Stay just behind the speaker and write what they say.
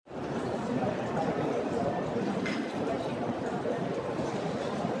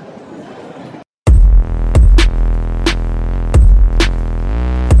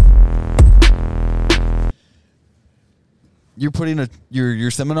you're putting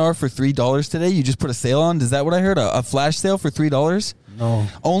your seminar for $3 today? You just put a sale on? Is that what I heard? A flash sale for $3? No.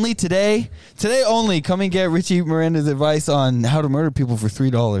 Only today? Today only. Come and get Richie Miranda's advice on how to murder people for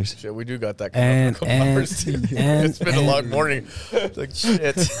 $3. Shit, we do got that coming up in a couple hours. It's been a long morning. It's like,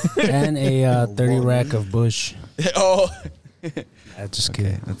 shit. And a 30 rack of Bush. Oh. Just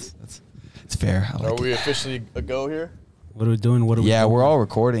kidding. That's fair. I like Are we officially a go here? What are we doing? Yeah, we're all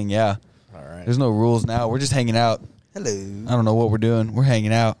recording, yeah. All right. There's no rules now. We're just hanging out. Hello. I don't know what we're doing. We're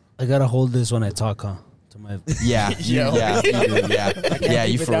hanging out. I got to hold this when I talk, huh? To my Yeah.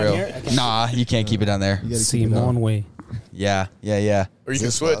 You for real. Nah, you can't keep it down there. Simone way. Yeah. Or you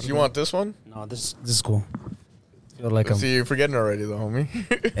can switch. You want this one? No, this is cool. I feel like See, you're forgetting already, though, homie.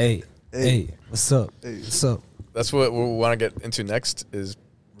 Hey, what's up? What's up? That's what we want to get into next is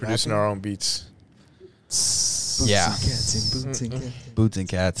producing our own beats. Yeah. Boots and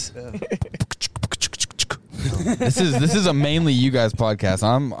cats. This is a mainly you guys podcast.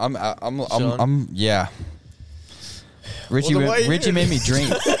 I'm yeah. Richie made me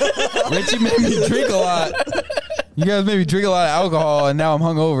drink. Richie made me drink a lot. You guys made me drink a lot of alcohol, and now I'm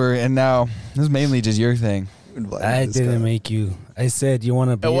hungover, and now this is mainly just your thing. I didn't make you. I said, you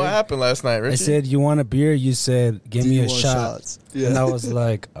want a beer? And what happened last night, Richie? I said, you want a beer? You said, give me a shot. Shots? Yeah. And I was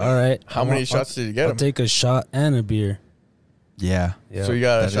like, all right. How many shots did you get? I'll take a shot and a beer. Yeah. So you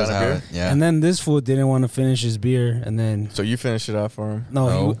got a shot of beer? Yeah. And then this fool didn't want to finish his beer, and then So you finished it off for him?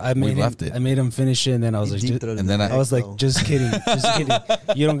 I made him finish it, and then I was like, just kidding, just kidding.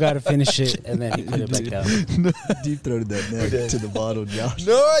 You don't got to finish it, and then he put it back down. Deep throated that neck to the bottle, Josh.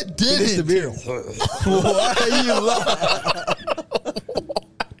 No, I didn't. The beer. Why are you lying?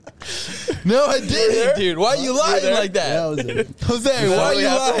 No, I didn't, dude. Why are you lying like that? Yeah, I was there. Jose, why are you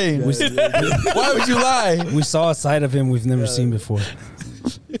lying? Why would you lie? We saw a side of him we've never seen before.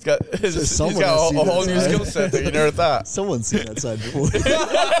 He's got a whole new skill set that you never thought. Someone's seen that side before.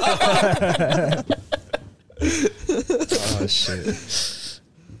 Oh, shit.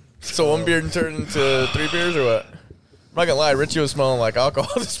 So one beer turned into 3 beers or what? I'm not gonna lie, Richie was smelling like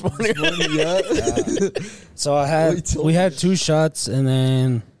alcohol this morning. So we had 2 shots, and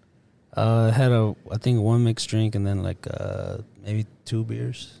then had I think 1 mixed drink, and then like maybe 2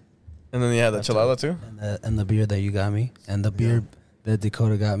 beers. And then you had the Chelada too? And the beer that you got me, and the beer that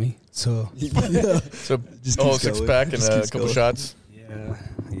Dakota got me. So So Just a whole keeps 6 going. pack and Just a keeps couple going. shots.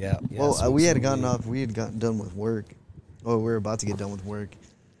 Yeah. Well, we had gotten done with work. Oh, we were about to get done with work.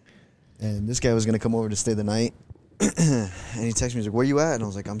 And this guy was going to come over to stay the night. And he texted me, he's like, where you at? And I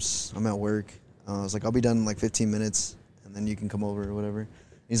was like, I'm at work. I was like, I'll be done in like 15 minutes, and then you can come over or whatever.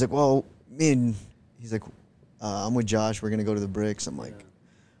 He's like, well, he's like, I'm with Josh. We're going to go to the Bricks. I'm like,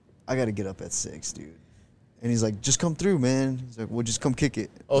 I got to get up at 6, dude. And he's like, just come through, man. He's like, well, just come kick it.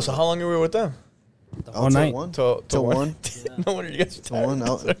 Oh, so how long were we with them? All night. Till 1. No wonder you guys are Till 1.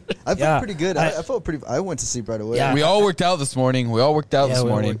 I felt pretty good. I felt pretty. I went to sleep right away. Yeah. We all worked out this morning. We all worked out this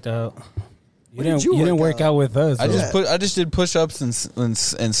morning. Worked out. You When didn't. You didn't work out with us. I though. just did push-ups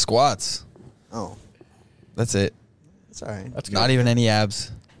and squats. Oh, That's it. that's all right. That's good. Not even any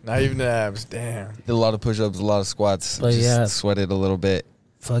abs. Not even the abs. Damn. Did a lot of push-ups, a lot of squats. But just sweated a little bit.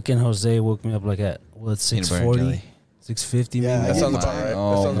 Fucking Jose woke me up like at what, Peanut butter and 6:40, jelly. 6:50. Yeah, maybe. That I sounds gave about you right.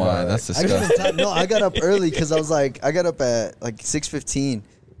 Oh That sounds my, about right. that's I gave disgusting. him time. No, I got up early because I got up at like 6:15.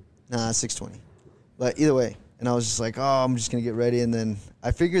 Nah, 6:20. But either way, and I was just like, oh, I'm just gonna get ready, and then I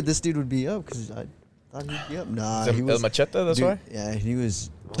figured this dude would be up because I thought he'd be up. Nah, Is he it was. Machete, that's dude, why? Yeah, he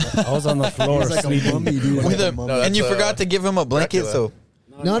was. I was on the He floor was like a sleeping. mummy, dude. With like a a, mummy. No, and you that's, forgot to give him a blanket, Dracula. so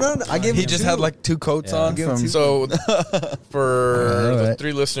No, I gave he him just 2. had like 2 coats on Give him from. 2. So for the Alright.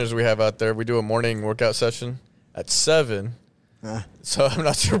 3 listeners we have out there, we do a morning workout session at 7. So I'm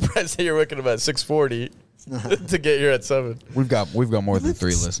not surprised that you're waking up at 6:40 to get here at 7. We've got more than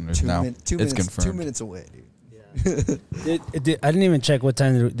 3 listeners now. It's minutes, confirmed. 2 minutes away, dude. I didn't even check what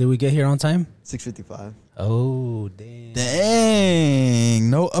time did we get here on time. 6:55. Oh damn! Dang,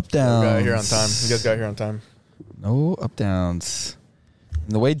 no up We downs. got here on time. You guys got here on time. No up downs.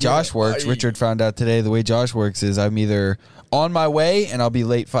 And the way Josh works, I- Richard found out today. The way Josh works is I'm either on my way and I'll be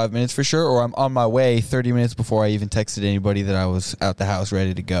late 5 minutes for sure, or I'm on my way 30 minutes before I even texted anybody that I was out the house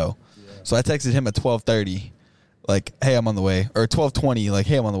ready to go. Yeah. So I texted him at 12:30, like, "Hey, I'm on the way," or 12:20, like,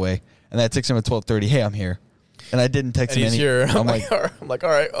 "Hey, I'm on the way," and then I texted him at 12:30, "Hey, I'm here," and I didn't text And him he's any. here. I'm like, all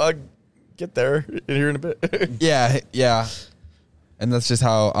right, I'll get there here in a bit. yeah. And that's just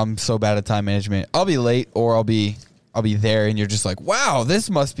how I'm so bad at time management. I'll be late or I'll be there, and you're just like, wow, this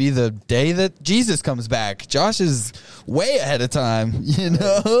must be the day that Jesus comes back. Josh is way ahead of time, you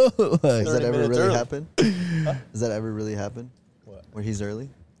know? Like, Does that ever 30 minutes really early. happen? Does that ever really happen? What? Where he's early?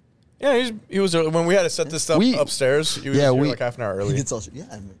 Yeah, he was early. When we had to set this stuff upstairs. He was here like half an hour early. He gets all,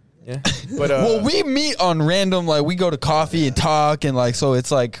 yeah. Yeah, but well, we meet on random. Like we go to coffee and talk, and like so it's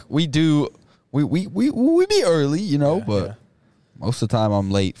like we do. We meet early, you know, but most of the time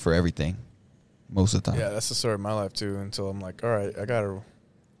I'm late for everything. Most of the time. Yeah, that's the story of my life too. Until I'm like, all right, I gotta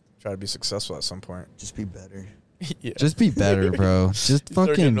try to be successful at some point. Just be better. Yeah. Just be better, bro. Just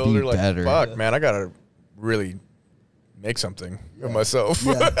fucking be older, better. Like, fuck, man, I gotta really make something of myself.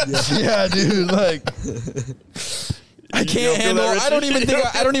 Yeah, dude. Like, I can't handle. I don't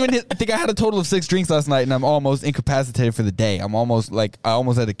even think I had a total of 6 drinks last night, and I'm almost incapacitated for the day. I almost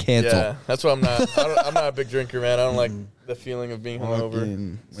had to cancel. Yeah, that's why I'm not. I'm not a big drinker, man. I don't like the feeling of being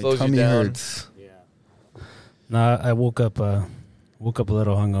hungover. My tummy hurts. Yeah. No, I woke up a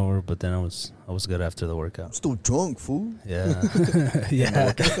little hungover, but then I was good after the workout. I'm still drunk, fool. Yeah.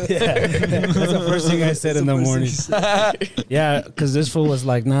 yeah. That's the first thing I said in the morning. Yeah, because this fool was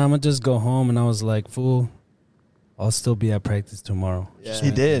like, nah, I'm going to just go home. And I was like, fool, I'll still be at practice tomorrow. Yeah.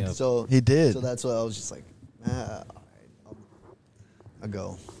 He did. So he did. So that's why I was just like, all right, I'll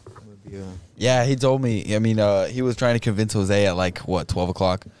go. Yeah, he told me. I mean, he was trying to convince Jose at like, 12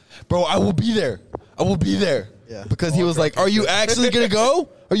 o'clock? Bro, I will be there. I will be there. Yeah. Because he was like, are you actually going to go?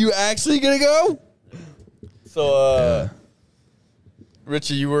 Are you actually going to go? So,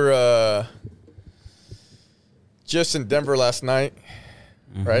 Richie, you were just in Denver last night,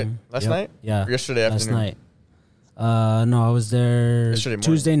 right? Last night? Yeah. Or yesterday afternoon? Last night. No, I was there yesterday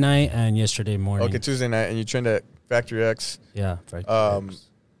Tuesday night and yesterday morning. Okay, Tuesday night, and you trained at Factory X. Yeah, Factory X.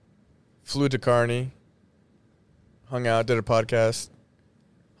 Flew to Kearney, hung out, did a podcast,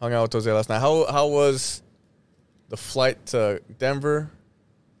 hung out with Jose last night. How was the flight to Denver?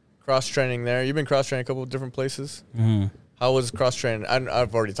 Cross training there. You've been cross training a couple of different places. Mm-hmm. How was cross training?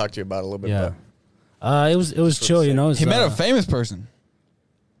 I've already talked to you about it a little bit. Yeah. But it was chill, you know. He met a famous person.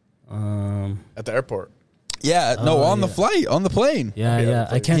 At the airport. Yeah, on the flight, on the plane.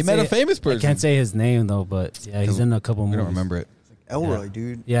 Yeah. He met a famous person. I can't say his name though, but yeah, he's in a couple movies. I don't remember it. Elroy,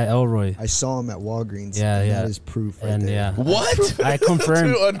 dude. Yeah, Elroy. I saw him at Walgreens. Yeah. That is proof right And there. yeah. What? I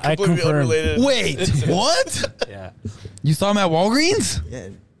confirmed. I confirmed. Unrelated. Wait, what? Yeah. You saw him at Walgreens?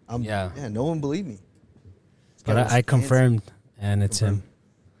 Yeah. Yeah, no one believed me. But I confirmed, and it's him.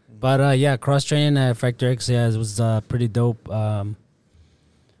 But yeah, cross training at Factory X, it was pretty dope.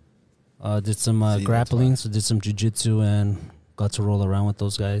 Did some grappling, so did some jiu-jitsu and got to roll around with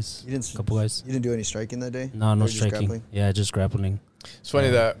those guys. A couple guys. You didn't do any striking that day? No striking. Yeah, just grappling. It's funny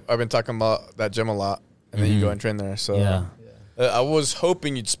that I've been talking about that gym a lot, and then you go and train there. So I was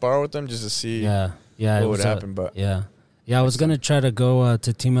hoping you'd spar with them just to see what would happen. But yeah, I was gonna try to go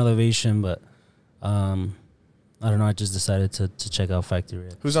to Team Elevation, but I don't know. I just decided to check out Factory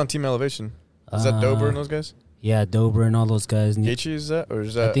X. Who's on Team Elevation? Is that Dober and those guys? Yeah, Dober and all those guys. Gaethje is that, or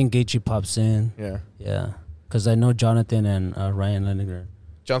is that? I think Gaethje pops in. Yeah. Because I know Jonathan and Ryan Lenniger.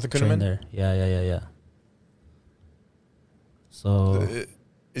 Jonathan train Kunneman? there. Yeah. So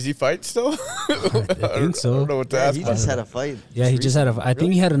is he fight still? I think so. I don't know what to ask. He just had a fight. Yeah, he just had I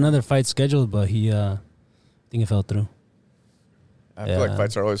think he had another fight scheduled, but I think it fell through. I feel like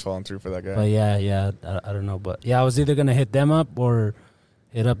fights are always falling through for that guy. But yeah, I don't know. But yeah, I was either gonna hit them up or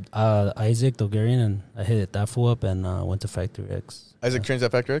hit up Isaac Bulgarian, and I hit that fool up and went to Factory X. Isaac trains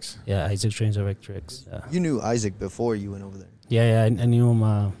at Factory X? Yeah, Isaac trains at Factory X. Yeah. You knew Isaac before you went over there. Yeah, I knew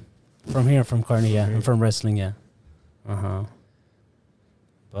him from here, from Kearney. Yeah, and from wrestling. Yeah.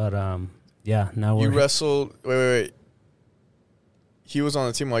 But yeah, now you wrestled. Wait. He was on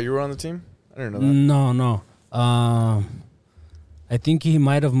the team while you were on the team? I didn't know that. No. I think he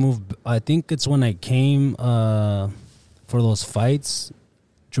might have moved. I think it's when I came for those fights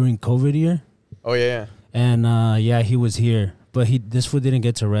during COVID year. Oh yeah. And he was here, but this fool didn't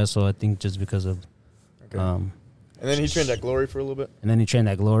get to wrestle. I think just because of. Okay. And then he trained at Glory for a little bit. And then he trained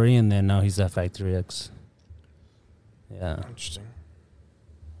at Glory, and then now he's at Factory X. Yeah. Interesting.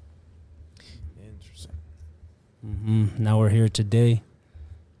 Now we're here today.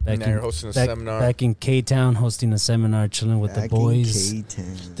 You're hosting a seminar. Back in K-Town, hosting a seminar, chilling with the boys.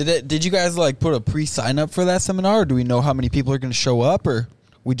 Did you guys put a pre-sign up for that seminar, or do we know how many people are going to show up, or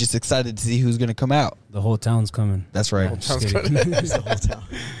we just excited to see who's going to come out? The whole town's coming. That's right. The whole town.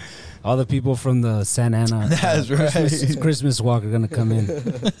 All the people from the Santa Ana That's right. Christmas walk are going to come in.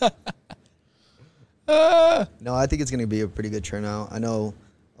 No, I think it's going to be a pretty good turnout. I know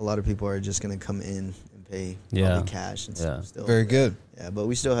a lot of people are just going to come in and pay cash and stuff. Still. Very good. Yeah, but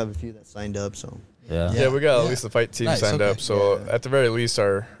we still have a few that signed up. So yeah, we got at least the fight team signed up. So at the very least,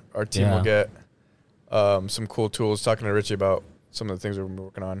 our team will get some cool tools. Talking to Richie about some of the things we've been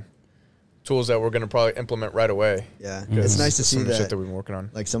working on. tools that we're gonna probably implement right away. Yeah, it's nice to see Some of the shit that. that we've been working on.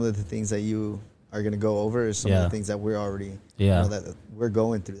 Like some of the things that you are gonna go over is some of the things that we're already. Yeah. That we're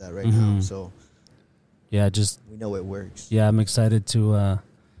going through that right now. So. Yeah, just we know it works. Yeah, I'm excited to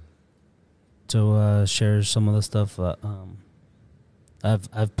share some of the stuff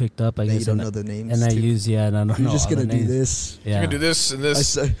I've picked up. I that guess you don't know the names. and I too. use and I don't know. You're just all the gonna do names. this. Yeah, You can do this and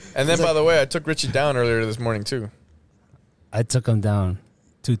this. And then, by the way, I took Richie down earlier this morning too. I took him down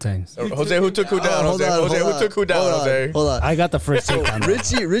 2 times. Jose, who took who down? hold Jose, on, Jose, hold who took who down? Hold on, Jose. Hold on. I got the first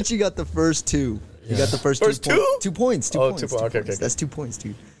takedown. Richie got the first 2. He got the first First 2 two? 2 points. 2 Oh, points. 2 2 points. Okay, points. okay. That's 2 points,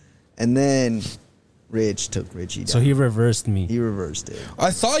 dude. And then Rich took Richie down. So he reversed me. He reversed it.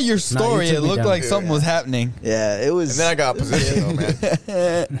 I saw your story. took It me looked down. like something was happening. Yeah, it was. And then I got position though,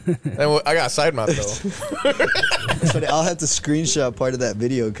 man. Then I got side mount though. But I'll have to screenshot part of that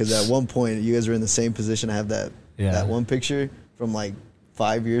video because at one point you guys were in the same position. I have that one picture from like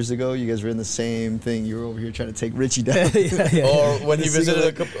 5 years ago. You guys were in the same thing. You were over here trying to take Richie down. Or when he visited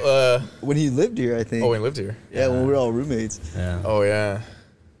a couple. When he lived here, I think. Oh, when he lived here. Yeah, when we were all roommates. Yeah. Oh yeah.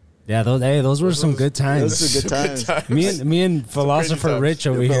 Yeah, those were some good times. Those were good times. Me and philosopher times. Rich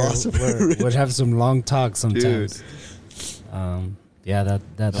over here Philosopher Rich. would have some long talks sometimes. Yeah, that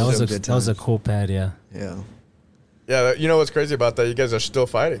Those was are a good that was a times. cool pad. Yeah, Yeah. Yeah, you know what's crazy about that? You guys are still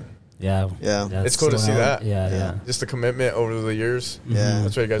fighting. yeah, Yeah. that's It's cool to see how- that. Yeah, Yeah. yeah. Just the commitment over the years. Yeah.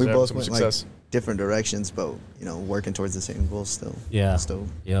 That's why you guys we are having both some went success. like different directions, but working towards the same goal still. Yeah. Still.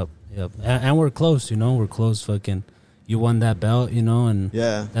 Yep. And we're close. We're close. Fucking, you won that belt. And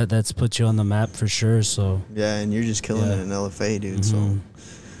Yeah. that's put you on the map for sure. So. Yeah, and you're just killing Yeah. it in LFA, dude. Mhm.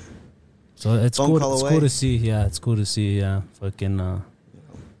 So it's Phone cool. call It's away. cool to see. Yeah, it's cool to see. Yeah, fucking.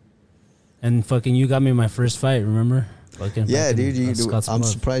 And fucking, you got me my first fight. Remember? Fucking. Yeah, back in, dude. I'm Scottsbluff.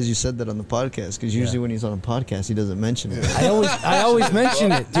 surprised you said that on the podcast because usually when he's on a podcast, he doesn't mention it. I always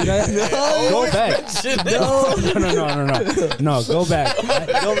mention it, dude. Go back. No, go back.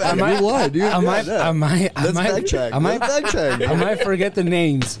 Why, dude? I might Let's backtrack. Let's backtrack. I might forget the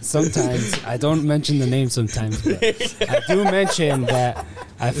names sometimes. I don't mention the names sometimes, but I do mention that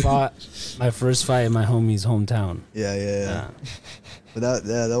I fought my first fight in my homie's hometown. Yeah. But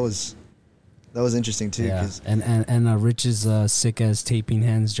that was interesting too. Yeah, 'Cause and Rich's sick ass taping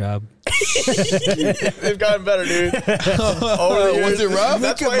hands job. They've gotten better, dude. Over the years. Was it rough?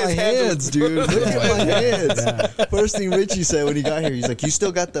 That's look why at my his hands hands, dude. Look at my hands. First thing Richie said when he got here, he's like, "You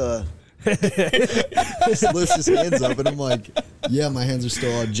still got the." Just lifts his hands up, and I'm like, "Yeah, my hands are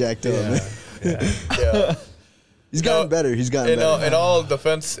still all jacked up." Yeah. He's gotten better. He's gotten better. In all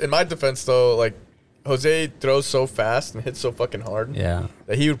defense, in my defense though, like Jose throws so fast and hits so fucking hard Yeah,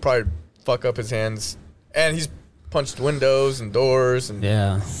 that he would probably fuck up his hands. And he's punched windows and doors and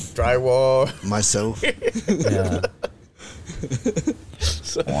yeah, drywall. Myself. yeah.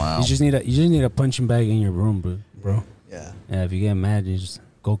 Wow. You just need a punching bag in your room, bro. Yeah. Yeah, if you get mad, you just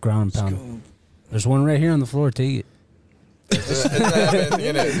go ground and pound. There's one right here on the floor. Take it. It's not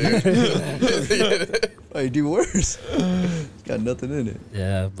in it, dude. Oh, you do worse. Got nothing in it.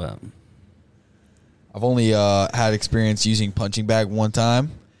 Yeah, but I've only had experience using punching bag one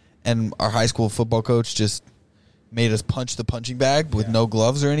time, and our high school football coach just made us punch the punching bag with no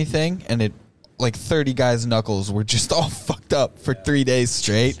gloves or anything, and it like 30 guys' knuckles were just all fucked up for 3 days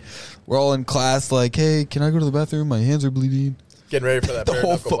straight. We're all in class like, hey, can I go to the bathroom? My hands are bleeding. Getting ready for that The bare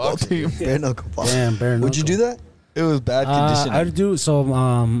whole knuckle football boxing. team. Bare knuckle pop. damn, bare knuckle. Would you do that? It was bad conditioning. I do. So,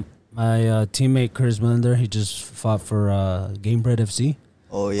 my teammate Chris Millender, he just fought for Gamebred FC.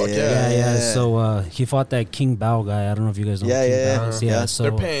 Oh yeah. Fuck yeah. Yeah. So he fought that King Bao guy. I don't know if you guys know. Yeah, King yeah, Bao. yeah. Yeah. So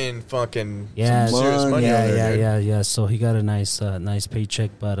They're paying fucking Yeah, some serious money. money yeah, over there, dude. yeah. So he got a nice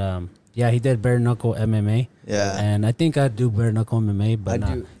paycheck, but yeah, he did bare knuckle MMA. Yeah. And I think I'd do bare knuckle MMA, but I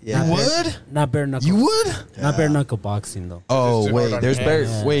not, do. Yeah. you would? not bare knuckle. You would? Not bare knuckle boxing though. Oh too hard wait, on there's bare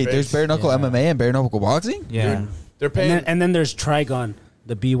hands. there's bare knuckle Yeah. MMA and bare knuckle boxing. Yeah. Dude, they're paying. And then there's Trigon,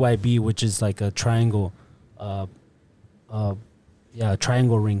 the BYB, which is like a triangle,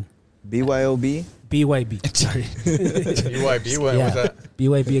 triangle ring. BYOB. BYB. Sorry. UYB, what was that?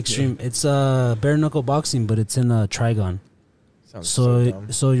 BYB Extreme. It's bare knuckle boxing, but it's in a Trigon. Sounds so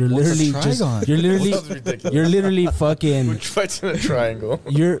dumb. So you're What's a literally just Trigon? Sounds ridiculous. you're literally fucking Which fights in a triangle?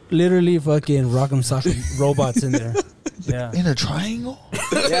 you're literally fucking rock'em sock'em robots in there. Yeah. In a triangle?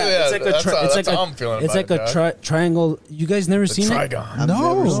 Yeah, It's like a that's tri- how, it's that's like how a I'm feeling it's about like it, a dog. triangle. You guys never The seen it? Trigon. I've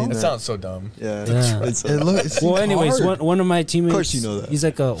No. never seen It that. sounds so dumb. Yeah. Yeah. It's, It's Well, anyways, hard. one of my teammates. Of course you know that. He's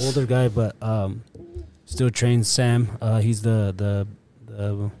like an older guy, but still trains Sam. He's the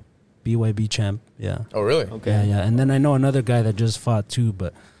BYB champ. Yeah. Oh, really? okay. Yeah. And then I know another guy that just fought too,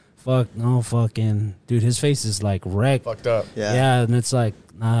 but Fuck no, fucking dude. His face is like wrecked. Fucked up. Yeah, and it's like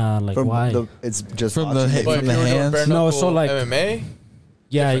like From why? it's just From the boxing. hip- But from if the you were doing hands? bare No, knuckle so like- MMA,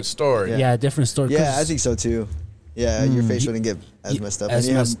 yeah, different story. yeah, different story. Yeah, 'Cause- I think so too. Yeah, your face wouldn't get as messed up, and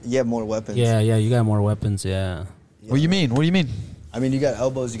you have more weapons. Yeah, you got more weapons. Yeah, What do you mean? What do you mean? I mean, you got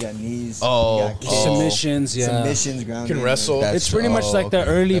elbows, you got knees, Oh. you got kicks, submissions. Yeah, submissions, ground. You can game. wrestle. That's- it's pretty much oh, like the okay.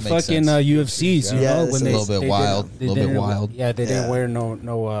 early That makes fucking sense. UFCs. You Yeah, know, it's when a they little bit they wild, didn't- a little bit didn't- wild. Yeah, they didn't Yeah. wear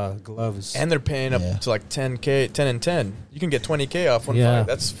no gloves. And they're paying up Yeah. to like 10K, 10 and 10. You can get 20K off one Yeah. fight.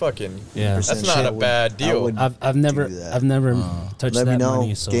 That's fucking. Yeah. That's not a bad deal. I've never do that. touched Let that me know,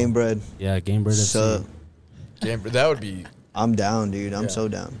 money. So game bread. yeah, game bread. So Game, that would be. I'm down, dude. I'm Yeah. so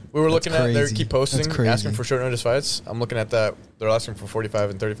down. We were That's looking at. They crazy. keep posting, That's crazy. asking for short notice fights. I'm looking at that. They're asking for 45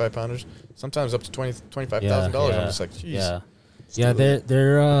 and 35 pounders. Sometimes up to $25,000. I'm just like, jeez. Yeah, they're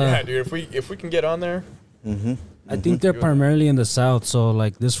Yeah, dude. If we can get on there, Mm-hmm. I think they're primarily in the South. So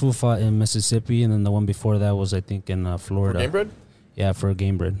like this fool fought in Mississippi, and then the one before that was I think in for Florida. game bread. Yeah, for a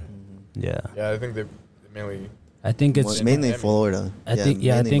game bread. Yeah, Yeah, I think they mainly. I think it's Well, mainly Miami. Florida. I think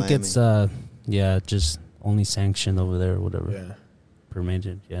I mainly think Miami. it's just only sanctioned over there or whatever. Yeah.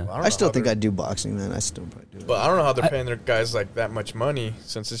 Permitted. Yeah. Well, I still think I. I'd do boxing, man. I still probably do it. But I don't know how they're paying their guys like that much money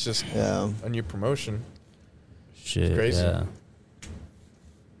since it's just Yeah, a new promotion. Shit. crazy. Yeah.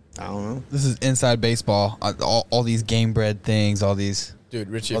 I don't know. This is inside baseball. All these game bred things, all these, Dude,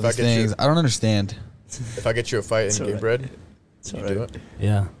 Richie, all if I these get things. you, I don't understand. if I get you a fight It's in game alright. bread, It's you alright. do it.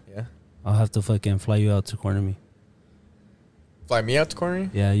 Yeah. Yeah. I'll have to fucking fly you out to corner me. Fly me out to corner you?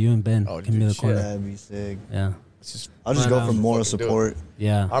 Yeah, you and Ben. Oh, Give me dude, the shit. corner. That'd be sick. Yeah. It's just. I'll just Right go on. for moral Fucking do it. support.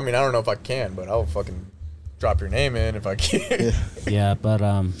 Yeah. I mean, I don't know if I can, but I'll fucking drop your name in if I can. Yeah. Yeah, but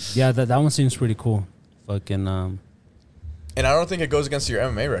yeah, that one seems pretty cool. Fucking And I don't think it goes against your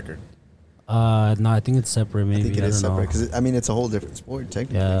MMA record. no, I think it's separate. Maybe I think it I is don't know. separate because I mean it's a whole different sport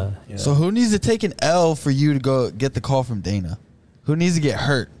technically. Yeah. Yeah. So who needs to take an L for you to go get the call from Dana? Who needs to get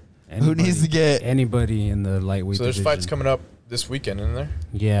hurt? Who needs to get? anybody in the lightweight? So there's division. fights coming up this weekend, isn't there?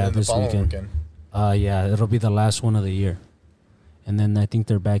 Yeah, And then this the following weekend. Yeah, it'll be the last one of the year, and then I think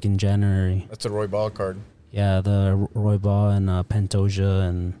they're back in January. That's a Roy Ball card. Yeah, the Roy Ball and Pantoja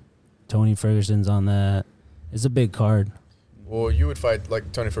and Tony Ferguson's on that. It's a big card, Well, you would fight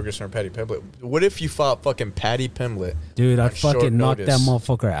like Tony Ferguson or Patty Pimblett. What if you fought fucking Patty Pimblett? dude. On I'd fucking short knock that notice.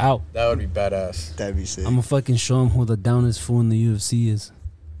 motherfucker out. That would be badass. That'd be sick. I'm gonna fucking show him who the downest fool in the UFC is.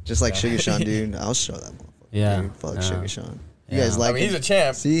 Just like Yeah. Sugar Sean, dude. I'll show that motherfucker. Yeah. Dude, fuck Yeah. Sugar Sean. You Yeah. guys like I mean, he's him? a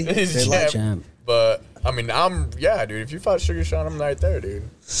champ. See? He's They a like champ. Champ. But I mean, yeah, dude. If you fought Sugar Sean, I'm right there, dude.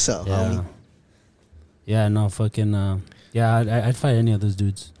 So, Yeah. homie. Yeah, no, fucking, yeah, I'd fight any of those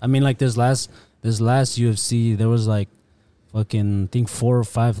dudes. I mean, like this last UFC, there was like fucking, I think 4 or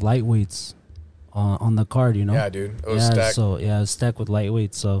 5 lightweights on the card, you know? Yeah, dude. It was yeah, stacked. so yeah, it's stacked with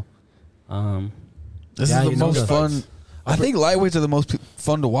lightweights. So, This yeah, is the you know most the- fun. I think lightweights are the most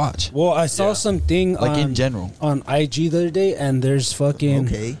fun to watch. well, I saw Yeah. something Like in general. on IG the other day, and there's fucking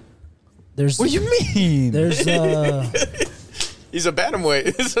Okay. there's What do you mean? there's He's a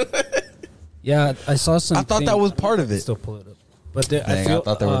bantamweight. yeah, I saw something. I thought that was part of I can it. still pull it up, but I Dang, feel I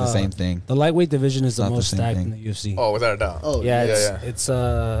thought they were the same thing. The lightweight division is the Not the most same stacked thing. in the UFC. Oh, without a doubt. Oh, yeah, yeah. it's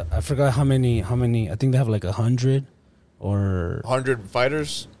I forgot how many. I think they have like 100 or 100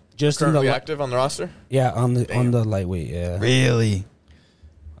 fighters just in the currently li- active on the roster. yeah on the Damn. lightweight. Yeah, Really?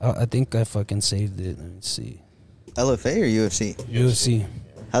 I think I fucking saved it. Let me see. LFA or UFC? UFC.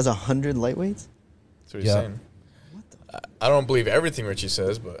 Has 100 lightweights? That's what he's Yeah. saying. I don't believe everything Richie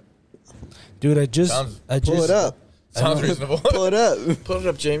says, but Dude, I just Pull it up. sounds reasonable. Pull it up. Pull it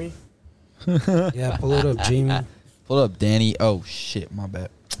up, Jamie. Yeah, pull it up, Jamie. Pull up, Danny. Oh shit, my bad.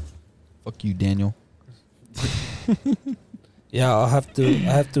 Fuck you, Daniel. Yeah, I have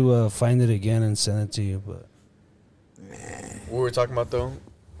to find it again and send it to you. But What were we talking about though?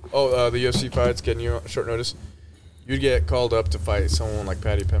 Oh, the UFC fights getting you on short notice. You'd get called up to fight someone like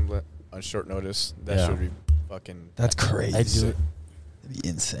Patty Pimblett on short notice. That Yeah. should be fucking. That's crazy. I do it. That'd be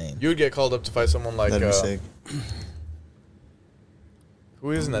insane. You would get called up to fight someone like That'd be sick.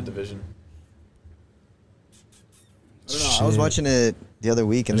 who is in that division? I don't know. I was Shit. watching it the other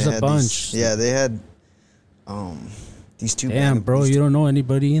week, and There's they a had bunch. These, yeah, they had these two. Damn, bro, you don't know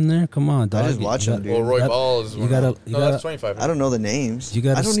anybody in there? Come on, dog. I just watch You them, got- dude. Well, Roy that- Ball is you one. gotta- Of, you no, gotta- that's 25. I don't know the names. You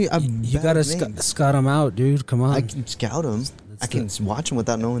gotta, I don't need. you gotta scout them out, dude. Come on. I can scout them. I can watch them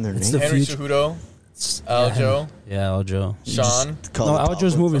without knowing their It's names. the Henry future. Cejudo, Aljo, Yeah, Aljo. You just Sean. call No, the top Aljo's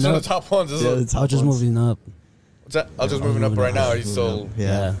ones. moving Those are up. the top ones. Those Yeah, are- the top Aljo's ones. moving up. what's that? Aljo's Yeah, moving up right now. He's moving still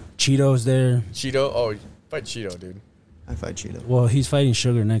Yeah. Cheeto's there. Cheeto. Oh, fight Cheeto, dude. I fight Cheetah. Well, he's fighting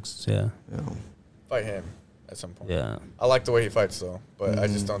Sugar next. Yeah. Yeah. Fight him. at some point. Yeah. I like the way he fights though, but I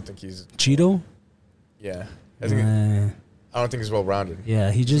just don't think he's Cheeto? Yeah, I don't think he's well rounded. Yeah,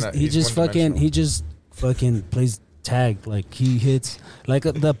 he just fucking plays tag. Like he hits like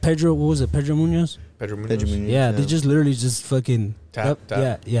the Pedro. What was it? Pedro Munoz. Pedro Munoz, Yeah, they just literally just fucking tap.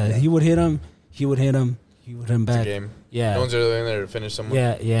 Yeah. He would hit him. He would hit him. He would hit him back. It's a game. Yeah. No one's really in there to finish someone.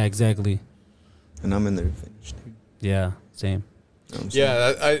 Yeah, exactly. And I'm in there to finish, dude. Yeah, same.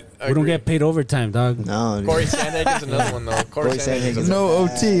 Yeah, I we don't get paid overtime, dog. No, dude. Corey Sandhagen's another one though. Corey Sandhagen's no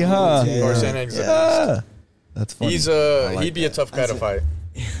OT, huh? Corey Sandhagen's the best. That's funny. He's he'd be a tough guy to fight.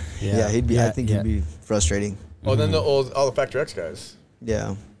 Yeah, he'd be. I think he'd be frustrating. Oh, then all the Factor X guys.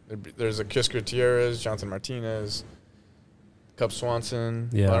 Yeah. There's a Kiss Gutierrez, Jonathan Martinez, Cub Swanson.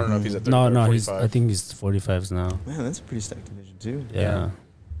 Yeah. I don't know if he's at 30 No, or 45. I think he's 45s now. Man, that's a pretty stacked division too. Yeah.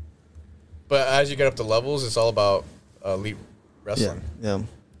 But as you get up to levels, it's all about elite wrestling. Yeah.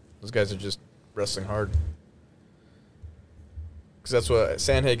 Those guys are just wrestling hard. Because that's what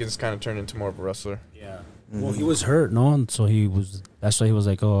Sandhagen's kind of turned into more of a wrestler. Yeah. Well, he was hurt, no? And so that's why he was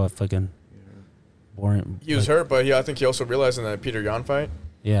like, oh, I fucking boring. He was hurt, but I think he also realized in that Peter Yan fight.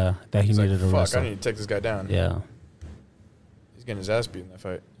 Yeah, that he He's needed like, a fuck, wrestle. I need to take this guy down. Yeah. He's getting his ass beat in that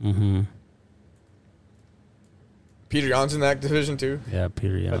fight. Mm-hmm. Peter Yan's in that division too. Yeah,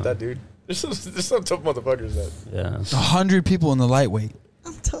 Peter Yan. Like that dude. There's some tough motherfuckers that. Yeah. 100 people in the lightweight.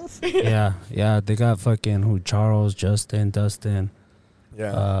 I'm tough. Yeah. They got fucking Charles, Justin, Dustin.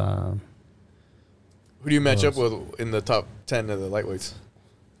 Yeah. Who do you match up with in the top 10 of the lightweights?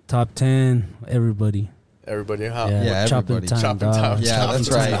 Top 10, everybody. Everybody? How? Yeah, chopping everybody. time, Chopping dog. time. Yeah, Chopping that's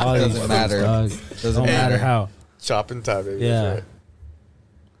time. right. All It these doesn't matter. dog. Doesn't Don't matter how. Chopping time, baby. Yeah. That's right.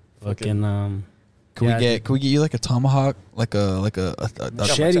 Fucking Can we get you like a tomahawk, like a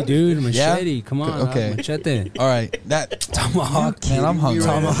machete, dude. Yeah? Machete. Come on. Okay. Machete. All right, that Tomahawk. man, I'm hungry.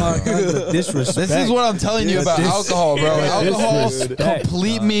 Tomahawk. Disrespect. This is what I'm telling you about alcohol, bro. Alcohol Disrespect.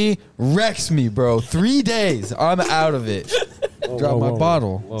 complete me, wrecks me, bro. 3 days, I'm out of it. Drop my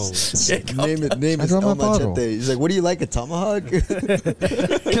bottle. Whoa. Name it. I dropped my El bottle. Machete. He's like, what do you like, a tomahawk?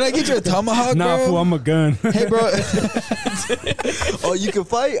 Can I get you a tomahawk, Nah, bro? fool, I'm a gun. Hey, bro. Oh, you can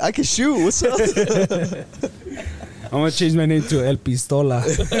fight? I can shoot. What's up? I'm gonna change my name to El Pistola.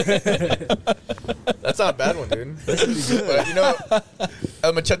 That's not a bad one, dude. That's pretty good. But you know,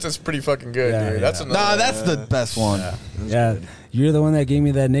 El Machete's pretty fucking good, Yeah, dude. yeah. That's another Nah, one. that's the best one. Yeah, you're the one that gave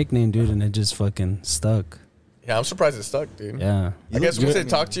me that nickname, dude, and it just fucking stuck. Yeah, I'm surprised it stuck, dude. Yeah. I guess once they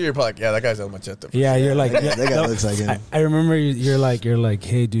talk to you, you're probably like, yeah, that guy's El Machete. Yeah, you're like, That guy looks like him. I remember you're like,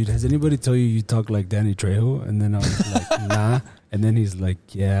 hey, dude, has anybody told you talk like Danny Trejo? And then I was like, nah. And then he's like,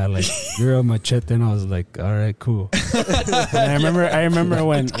 yeah, like you're a Machete, and I was like, all right, cool. And I remember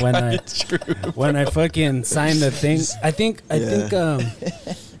when I fucking signed the thing. I think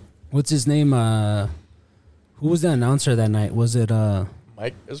what's his name? Who was the announcer that night? Was it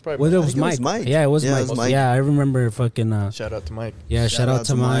Mike? It was probably Well, it Mike. was think it Mike. was Mike. Yeah, it was Yeah, Mike. it was Mike. Yeah, I remember fucking. Shout out to Mike. Yeah, shout out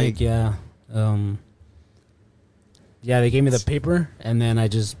to Mike. Yeah. Yeah, they gave me the paper, and then I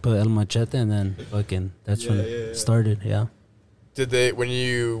just put El Machete, and then fucking that's when it started. Yeah. Did they, when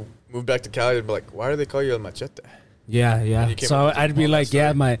you moved back to Cali, they'd be like, why do they call you El Machete? Yeah, yeah. you came So up with I'd be all that like,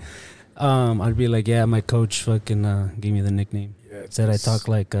 yeah, story? my coach fucking gave me the nickname. Yeah, Said I it's- talk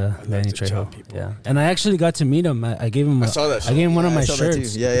like Danny to chop Trejo. people. Yeah, and I actually got to meet him. I gave him. I saw that I gave him one of Yeah, my I saw that too.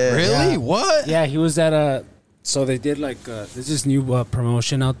 shirts. Yeah. Really? Yeah. What? Yeah, he was at a. So they did like there's this new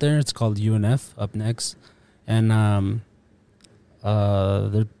promotion out there. It's called UNF Up Next, and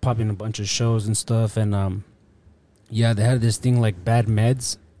they're popping a bunch of shows and stuff. And yeah, they had this thing like Bad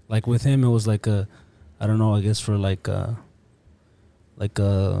Meds. Like with him, it was like a, I don't know. I guess for like a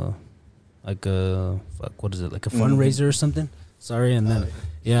fuck, what is it? Like a fundraiser or something. Sorry, and then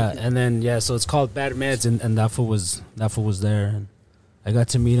so it's called Bad Meds, and that fool was there, and I got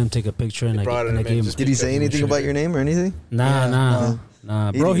to meet him, take a picture, and I brought him in gave him. just Did he say anything about your name or anything? Nah, He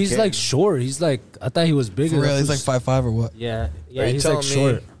bro. didn't He's care. like short. He's like, I thought he was bigger. For real, That he's like fool's- 5'5" or what? Yeah, Are you he's like telling me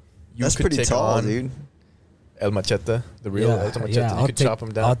short. you That's could pretty take tall, on dude. El Machete, the real El Machete? You I'll could take, chop him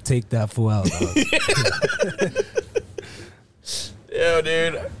down. I'll take that fool out. Dog. Yeah,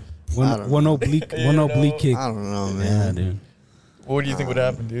 dude. I don't One know. oblique kick. I don't know, Yeah, man. dude. What do you think would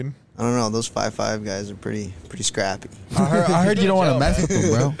happen, dude? I don't know. Those 5'5" guys are pretty scrappy. I heard you don't want to mess with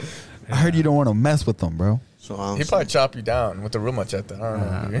them, bro. I heard you don't want to mess with them, bro. So I'm He'd probably chop you down with the real Machete. I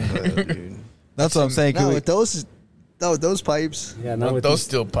don't know, dude. dude. That's what I'm saying. No, with those pipes. Yeah, Not with those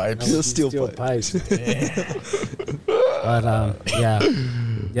steel pipes. Those steel pipes. Yeah. But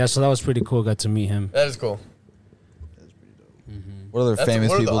yeah. So that was pretty cool. Got to meet him. That is cool. What other famous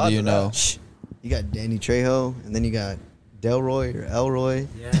what are the people odds do you of know? You got Danny Trejo, and then you got Delroy or Elroy.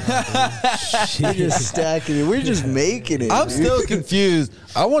 Yeah. We're just stacking it. We're just making it. I'm dude. still confused.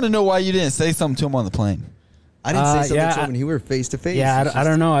 I want to know why you didn't say something to him on the plane. I didn't say something yeah, to him when he were face to face. Yeah, I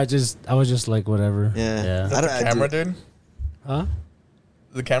don't know. I was just like whatever. Yeah. Did the camera, dude? Huh?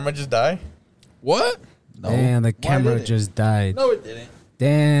 Did the camera just die? What? No. Damn, the Why camera did it? just died. No, it didn't.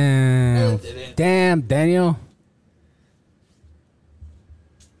 Damn. No, it didn't. Damn, Daniel.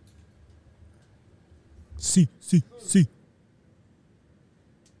 See.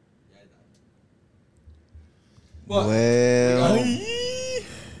 What? Well,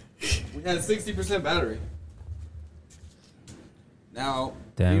 We had 60% battery. Now,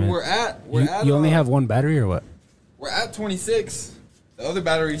 Damn it. we're at You only have one battery or what? we're at 26. The other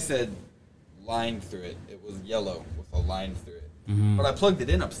battery said line through it. It was yellow with a line through it. Mm-hmm. But I plugged it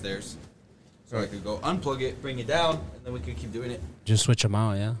in upstairs, so I could go unplug it, bring it down, and then we could keep doing it. Just switch them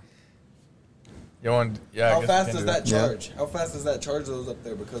out, yeah. You want? Yeah. I How guess fast you does can that do Yeah. charge? How fast does that charge those up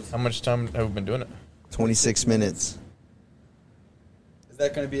there? Because How much time have we been doing it? 26 minutes. is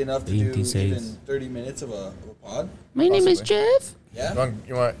that going to be enough to do 26. even 30 minutes of a pod? My name is Possibly. Jeff. Yeah.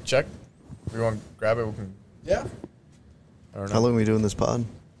 You want to check? If you want to grab it, we can. Yeah. I don't know. How long are we doing this pod?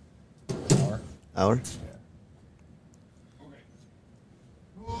 Hour?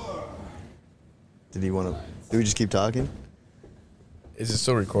 Did he want to? Do we just keep talking? Is it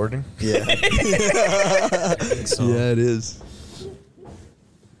still recording? Yeah. So, Yeah, it is.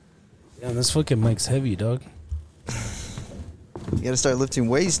 Damn, this fucking mic's heavy, dog. You got to start lifting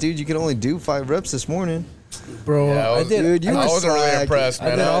weights, dude. You can only do 5 reps this morning. Bro, Yeah, I did. dude, you I were wasn't really slacking. impressed, I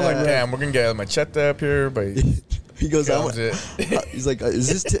man. did I all was the like, reps. damn, we're gonna get Machete up here, but He goes, I comes want, it. he's like,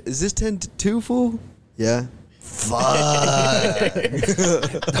 is this 10 to 2, fool? Yeah. Fuck.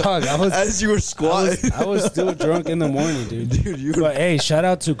 Dog, As you were squatting. I was still drunk in the morning, dude. Dude, you were. But hey, shout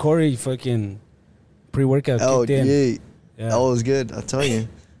out to Corey, fucking pre-workout Oh, kicked in. yeah. Yeah. That was good. I'll tell you.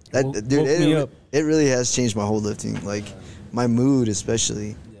 That Woke dude, me up. it really has changed my whole lifting. Like my mood,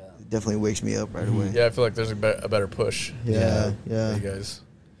 especially, it definitely wakes me up right away. yeah, I feel like there's a better push. Yeah, for yeah. you guys.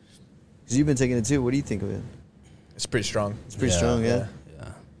 Because you've been taking it too. What do you think of it? It's pretty strong. It's pretty strong, yeah.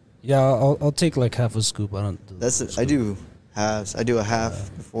 Yeah, I'll take like half a scoop. I don't. Do That's it. I do halves. I do a half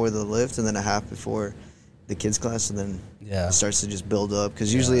before the lift and then a half before the kids class, and then Yeah. it starts to just build up.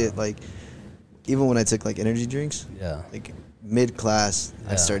 Because usually, it, like, even when I took like energy drinks, Yeah. like mid class,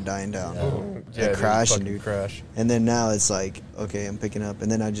 I Yeah. start dying down. Yeah. Yeah, crashing, fucking dude. Crash. And then now it's like, okay, I'm picking up,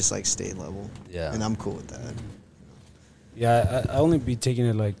 and then I just like stay level. Yeah. And I'm cool with that. Yeah, I only be taking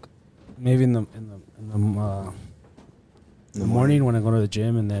it like maybe in the morning when I go to the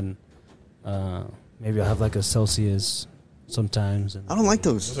gym, and then maybe I'll have like a Celsius sometimes. And I don't like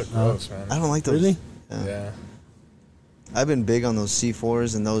those. Those are gross, man. I don't like those. Really? Yeah. I've been big on those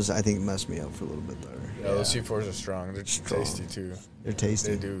C4s, and those I think messed me up for a little bit there. Yeah, those C4s are strong. They're Strong. tasty too. They're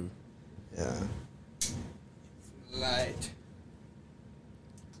tasty. They do. Yeah. Light.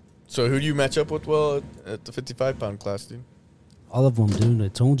 So who do you match up with well at the 55-pound class, dude? all of them, dude. I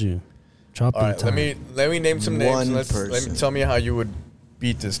told you. Chopping All right, time. let me name some names. One And let person. me tell me how you would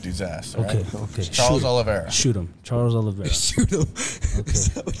beat this dude's ass. all Okay, right? okay. Charles Shoot. Oliveira. Shoot him, Charles Oliveira. Shoot him. Okay.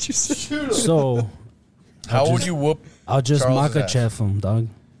 Is that what you said? Shoot him. So How I'll would just- you whoop? I'll just Charles' ass. Makachev him, dog.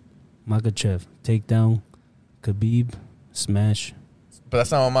 Makachev, takedown, Khabib, smash. But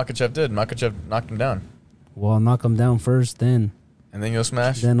that's not what Makachev did. Makachev knocked him down, Well, I'll knock him down first, then and then you'll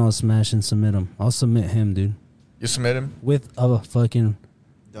smash. I'll smash and submit him. I'll submit him, dude, You submit him. with a fucking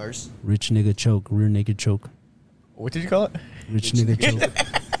Darce. rich nigga choke, rear naked choke, What did you call it? rich nigga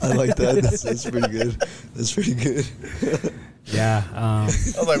choke. I like that. That's pretty good. That's pretty good. Yeah, I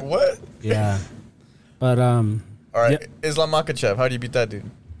was like, what? yeah, but All right, Yeah. Islam Makachev. How do you beat that dude?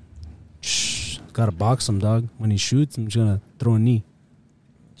 gotta box him, dog. When he shoots, I'm just gonna throw a knee,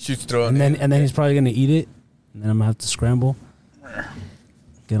 Shoots, throw, and then he's probably gonna eat it, and then I'm gonna have to scramble,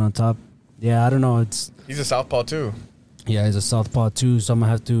 get on top. Yeah, I don't know. It's he's a southpaw too. yeah, he's a southpaw too, so I'm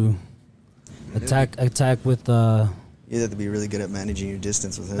gonna have to attack with You have to be really good at managing your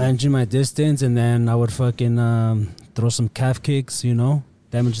distance with him. managing my distance, and then I would fucking throw some calf kicks,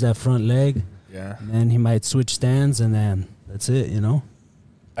 damage that front leg, Yeah, and then he might switch stands, and then that's it,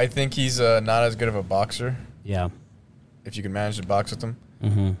 I think he's not as good of a boxer Yeah. if you can manage to box with him.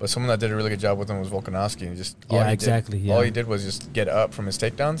 Mm-hmm. But someone that did a really good job with him was Volkanovski. And just Yeah, he did- exactly, yeah. All he did was just get up from his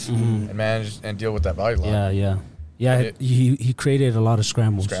takedowns Mhm. and manage and deal with that body lock. Yeah. He created a lot of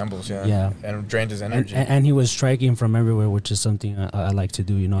scrambles. Scrambles, yeah. Yeah. And drained his And, energy. and he was striking from everywhere, which is something I like to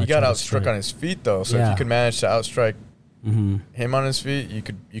do. I he try got to outstruck strike. on his feet though, so if Yeah. you could manage to outstrike Mm-hmm. him on his feet, you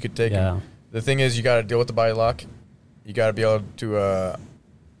could take Yeah. him. The thing is, you got to deal with the body lock. You got to be able to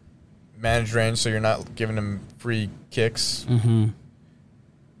managed range, so you're not giving him free kicks. Mm-hmm.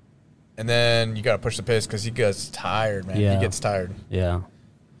 And then you got to push the pace because he gets tired, man. Yeah. He gets tired. Yeah.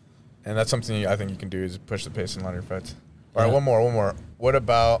 And that's something I think you can do is push the pace in a lot of your fights. All right, one more. What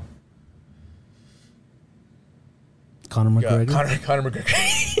about Conor McGregor? Conor McGregor.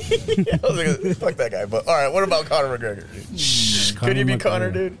 I was like, fuck that guy. But all right, what about Conor McGregor? Could you be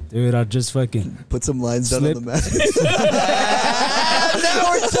Conor, dude? Dude, I just fucking Put some lines down on the mat. Now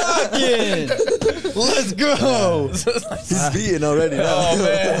we're talking. Let's go. He's beating already. Oh,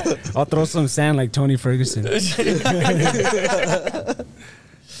 man. I'll throw some sand like Tony Ferguson.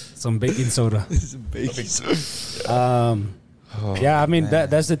 Some baking soda. Yeah, I mean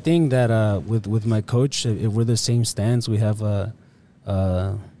that's the thing that with my coach, if we're the same stance, we have a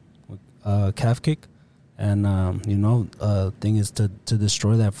calf kick, and thing is to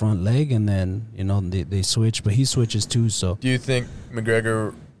destroy that front leg, and then they switch, but he switches too. So Do you think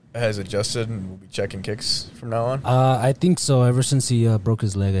McGregor has adjusted and will be checking kicks from now on? I think so. Ever since he broke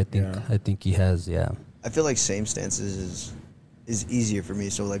his leg, Yeah. I think he has. Yeah. I feel like same stances is easier for me.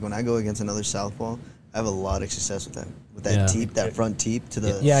 So like when I go against another southpaw, I have a lot of success with that Yeah. teep, that front teep to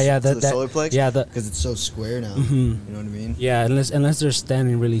the that solar plex. yeah, because it's so square now. Mhm. You know what I mean? Yeah, unless they're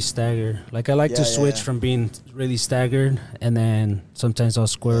standing really staggered. Like I like to switch from being really staggered, and then sometimes I'll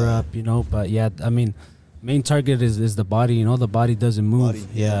square up, But yeah, I mean, main target is the body. The body doesn't move. Body,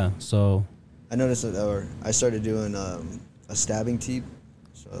 yeah. So I noticed that, or I started doing a stabbing teep,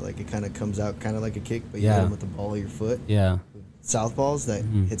 so like it kind of comes out kind of like a kick, but you hit Yeah. them with the ball of your foot. yeah. Southpaws that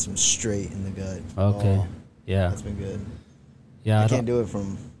Mhm. hits them straight in the gut. Okay. Oh, Yeah. that's been good. Yeah. I can't do it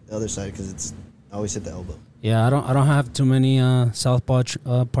from the other side because I always hit the elbow. Yeah. I don't have too many southpaw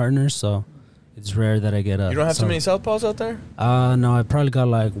partners, so it's rare that I get a. You don't have too many southpaws out there? No, I probably got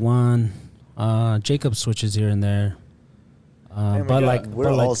like one. Jacob switches here and there. Man, But like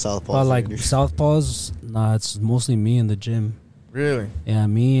we're all southpaws. But like dude. southpaws, nah, it's mostly me in the gym. Really? Yeah,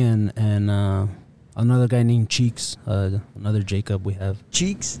 me and another guy named Cheeks, another Jacob we have.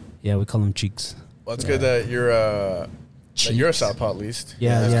 Cheeks. Yeah, we call him Cheeks. Well, it's good that you're a southpaw at least.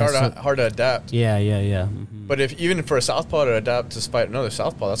 Yeah, It's yeah, hard to adapt. Yeah. Mhm. But even for a southpaw to adapt to fight another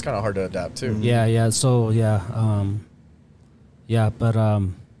southpaw, that's kind of hard to adapt too. Yeah. So yeah,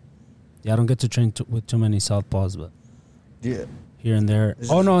 I don't get to train with too many southpaws, but Yeah. here and there.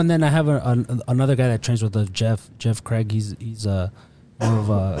 And then I have another guy that trains with us, Jeff Craig. He's more of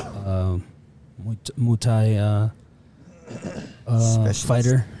a Muay Thai Specialist.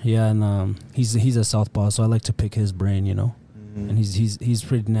 fighter. Yeah, and he's a southpaw, so I like to pick his brain, And he's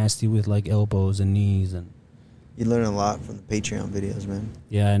pretty nasty with like elbows and knees, and You learn a lot from the Patreon videos, man.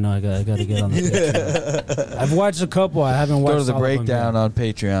 yeah, I know. I got to get on the Patreon. I've watched a couple. I haven't watched. Go to the all of them breakdown yet. on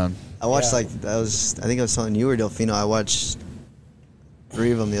Patreon. I watched I think I was telling you or Delfino, I watched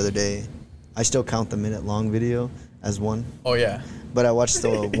 3 of them the other day. I still count the minute-long video as one. Oh yeah. But I watched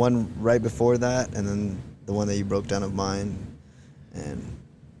the one right before that, and then the one that you broke down of mine. And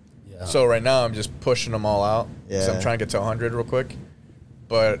Yeah. So right now I'm just pushing them all out. Yeah. I'm trying to get to 100 real quick.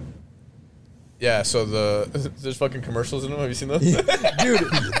 But yeah, so there's fucking commercials in them. Have you seen those? dude,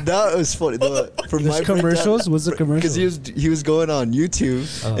 that was funny. There's commercials? What's the commercial? Because he was going on YouTube,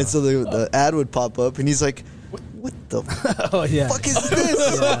 Oh. and so the ad would pop up, and he's like, "What the Oh yeah. fuck is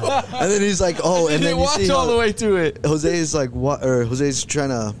this?" And then he's like, "Oh," and then you watch see all how the way to it. Jose is like, "What?" Or Jose's trying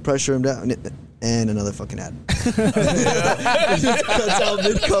to pressure him down, and another fucking ad. It just cuts out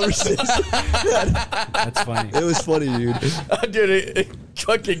mid conversation. That's funny. It was funny, dude. Dude, it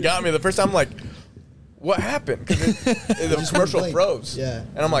fucking got me. The first time I'm like, what happened? 'Cause the commercial blank. froze. Yeah.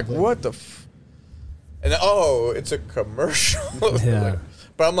 And I'm like, Blank. what the and then, it's a commercial. Yeah.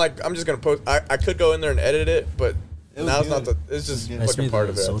 But I'm like, I'm just going to post. I could go in there and edit it, but It was now it's not good. it's just It was good. fucking part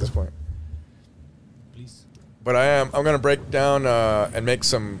of it at this point. Please. But I'm going to break down and make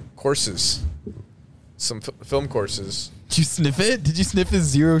some courses. Some film courses. Did you sniff it? Did you sniff his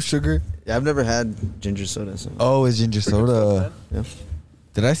zero sugar? Yeah, I've never had ginger soda. So. Oh, it's ginger soda. Yeah.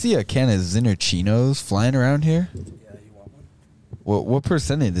 Did I see a can of Zinnerchinos flying around here? Yeah, you want one? What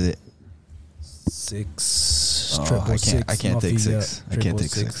percentage is it? 6. Oh, triple I can't- six. I can't take Mafia, 6. I can't take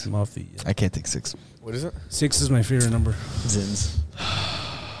 6. 6 Mafia. I can't take 6. What is it? 6 is my favorite number. Zins.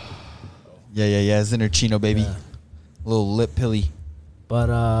 Yeah. Zinnerchino, baby. Yeah. A little lip pilly. But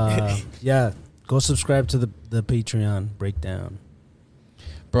yeah, go subscribe to the Patreon breakdown.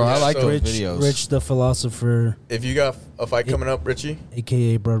 Bro, I Yeah, like so those Rich, videos. Rich the philosopher, If you got a fight coming up, Richie,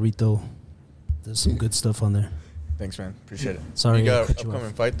 aka Brarito. There's some good stuff on there. thanks, man. Appreciate it. Sorry, you got I cut an you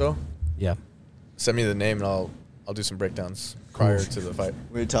upcoming off. fight, though? Yeah. Send me the name, and I'll do some breakdowns prior to the fight.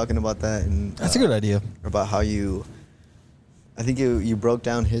 We were talking about that, and That's a good idea. about how you I think you broke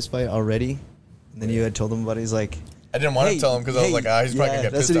down his fight already, and then you had told him about it. He's like, I didn't want to tell him because I was like, he's probably gonna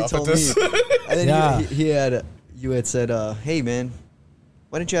get pissed off at this. And then you had said, hey man,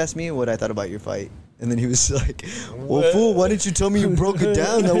 why didn't you ask me what I thought about your fight? And then he was like, well, fool, why didn't you tell me you broke it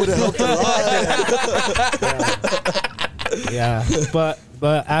down? That would have helped a lot. Yeah, but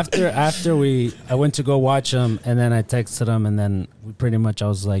after I went to go watch him, and then I texted him, and then I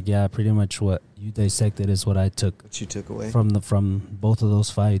was like, yeah, pretty much what you dissected is what I took. What you took away from both of those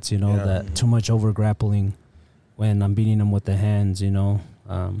fights, that too much over grappling when I'm beating him with the hands,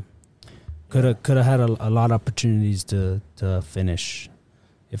 could have had a lot of opportunities to finish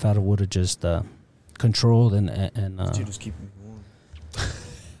if I would have just controlled and you just keep me warm.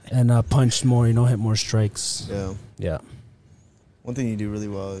 And punched more, hit more strikes. Yeah. One thing you do really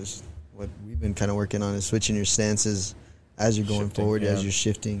well is what we've been kind of working on is switching your stances as you're going forward, as you're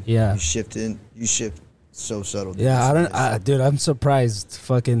shifting. Yeah. You shift so subtle. Yeah, dude, I'm surprised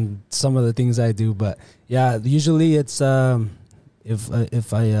fucking some of the things I do, but yeah, usually it's if I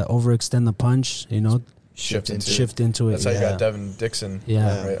overextend the punch, shift into it. That's how you got Devin Dixon.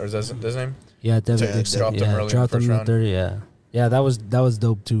 Yeah. Right? Or is that his name? Yeah, Devin Dixon. Dropped him early in the first round. 30, yeah. Yeah, that was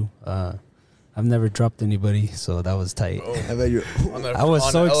dope too. I've never dropped anybody, so that was tight. Oh. How about you? I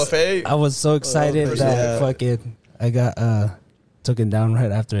was so excited that fucking I got taken down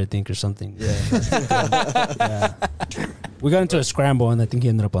right after, I think, or something. Yeah. We got into a scramble, and I think he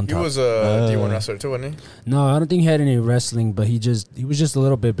ended up on top. He was a D1 wrestler too, wasn't he? No, I don't think he had any wrestling, but he was just a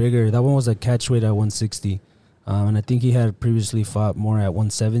little bit bigger. That one was a catch weight at 160, and I think he had previously fought more at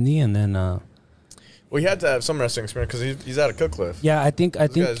 170, and then. Well, he had to have some wrestling experience because he's out of Cookcliff. Yeah, I think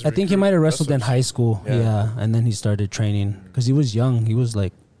he might have wrestled in high school. Yeah, and then he started training because he was young. He was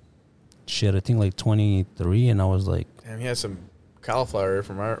like, I think like 23, and I was like, damn, he had some cauliflower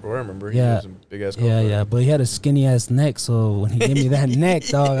from where I remember. Yeah, he had some big ass cauliflower. Yeah, but he had a skinny ass neck. So when he gave me that neck,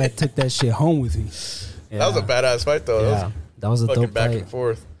 dog, I took that shit home with me. Yeah. That was a badass fight, though. Yeah, that was a dope back fight. And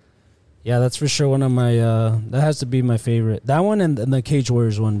forth. Yeah, that's for sure one of my. That has to be my favorite. That one and the Cage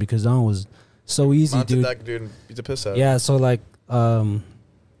Warriors one, because that one was so easy, Mounted dude. That dude beat the piss out. Yeah, so like,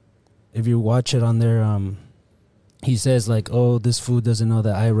 if you watch it on there, he says like, "Oh, this fool doesn't know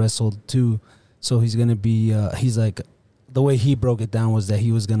that I wrestled too," so he's gonna be. He's like, the way he broke it down was that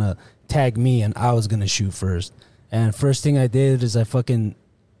he was gonna tag me and I was gonna shoot first. And first thing I did is I fucking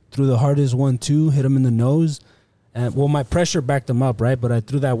threw the hardest 1-2, hit him in the nose. And well, my pressure backed him up, right? But I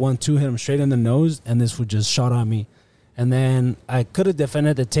threw that 1-2, hit him straight in the nose, and this fool just shot on me. And then I could have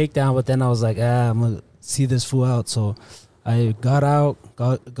defended the takedown, but then I was like, I'm gonna see this fool out. So I got out,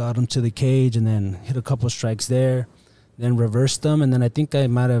 got him to the cage, and then hit a couple strikes there, then reversed him, and then I think I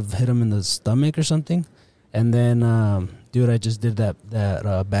might have hit him in the stomach or something. And then, dude, I just did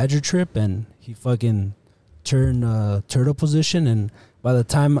that Badger trip, and he fucking turned turtle position. And by the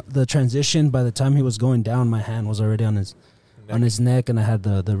time the time he was going down, my hand was already on his neck, and I had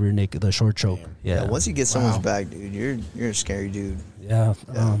the rear naked, the short choke. Yeah. Once you get someone's back, dude, you're a scary dude. Yeah.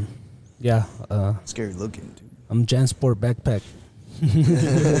 Scary looking, dude. I'm Jansport backpack.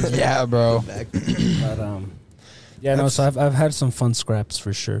 Yeah, bro. But so I've had some fun scraps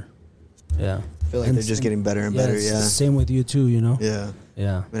for sure. Yeah. I feel like they're just getting better and better. Yeah. Same with you too, Yeah.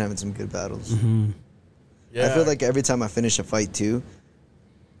 Yeah. Been having some good battles. Mm-hmm. Yeah. I feel like every time I finish a fight too,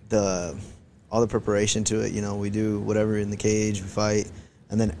 all the preparation to it, we do whatever in the cage, we fight,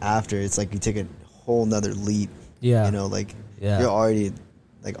 and then after it's like you take a whole nother leap. Yeah. You're already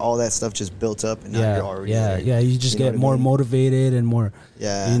like all that stuff just built up, and now you're already there. Yeah. You just get more motivated and more.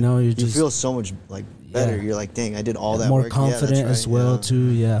 Yeah. You feel so much like better. You're like, dang, I did all that. More work. confident as well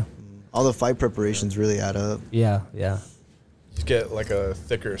too. Yeah. All the fight preparations really add up. Yeah. You get like a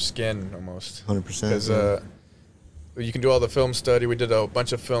thicker skin almost. 100%. Because you can do all the film study. We did a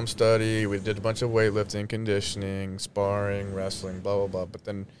bunch of film study. We did a bunch of weightlifting, conditioning, sparring, wrestling, blah, blah, blah. But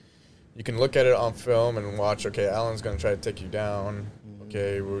then you can look at it on film and watch, okay, Alan's going to try to take you down.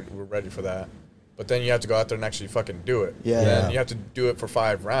 Okay, we're ready for that. But then you have to go out there and actually fucking do it. Yeah. And then you have to do it for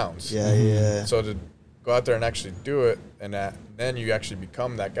 5 rounds. Yeah. So to go out there and actually do it, and then you actually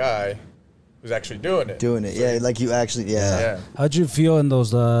become that guy who's actually doing it. So like you actually, Yeah. How'd you feel in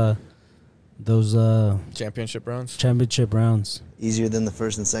those Championship rounds? Easier than the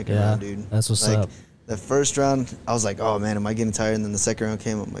first and second round, dude. That's what's like, up. The first round, I was like, oh man, am I getting tired? And then the second round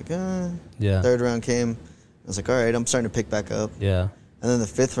came, I'm like, Yeah. Third round came, I was like, all right, I'm starting to pick back up. Yeah. And then the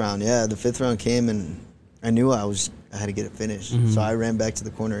fifth round came, and I knew I had to get it finished. Mm-hmm. So I ran back to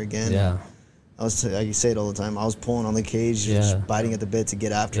the corner again. Yeah. I was, like you say it all the time, I was pulling on the cage, just biting at the bit to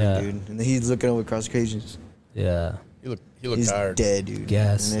get after him, dude. And then he's looking over across the cage. And Yeah. He looked He's tired. dead, dude.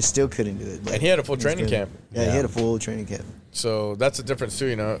 Yes. And I still couldn't do it. But And he had a full it was training good. camp. Yeah, he had a full training camp. So that's a difference too,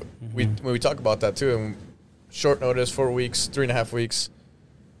 you know. When we talk about that too, and short notice, 4 weeks, 3.5 weeks.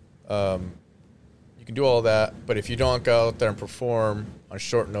 You can do all that, but if you don't go out there and perform on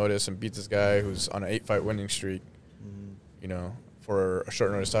short notice and beat this guy who's on an 8-fight winning streak, you know, for a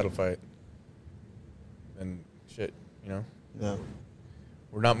short notice title fight, then shit, you know, Yeah.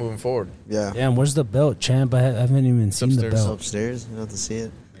 we're not moving forward. Yeah. Damn, where's the belt, champ? I haven't even seen the upstairs. belt. Upstairs. You don't have to see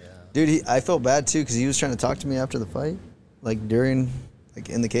it. Yeah. Dude, I felt bad too because he was trying to talk to me after the fight, like during, like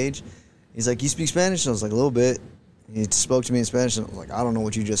in the cage. He's like, "You speak Spanish?" And I was like, "A little bit." He spoke to me in Spanish, and I was like, "I don't know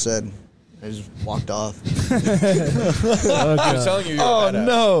what you just said." I just walked off. I was telling you, you're a badass.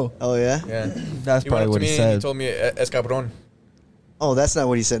 no. Oh yeah. Yeah, That's he probably went up what to he me and said. he told me, "Es cabrón." Oh, that's not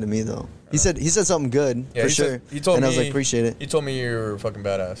what he said to me though. He said something good Yeah, for he sure. said- he told and I was me- like, appreciate it. He told me you're a fucking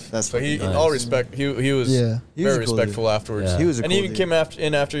badass. That's so he, fucking in all nice. respect, he was Yeah. He was very a cool respectful dude. afterwards. Yeah. He was a and cool he even dude.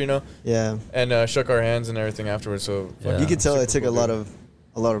 came after, you know, Yeah. and shook our hands and everything afterwards. So Yeah. You could tell super it took cool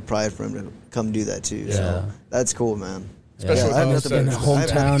a lot of pride for him to come do that too. Yeah. So that's cool, man. Especially I have with nothing in but the those-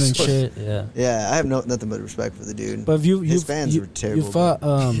 respect. hometown and Especially- shit. Yeah. Yeah, I have nothing but respect for the dude. But His fans were terrible. You fought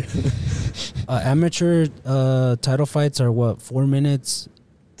amateur title fights are what, 4 minutes?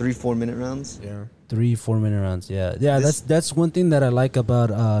 3-4 minute rounds. Yeah. 3-4 minute rounds. Yeah. This- That's one thing that I like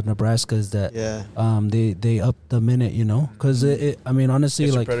about Nebraska is that Yeah. they up the minute, you know, because I mean honestly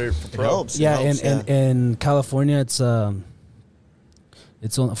Gets you like prepared for It pro. helps. yeah, It helps, and in California it's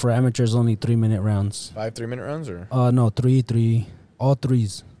for amateurs only 3 minute rounds. 5 3-minute rounds or No, three, all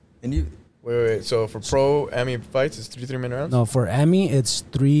threes. And you, wait. So for pro Emmy fights, it's 3 3-minute rounds. No, for Emmy it's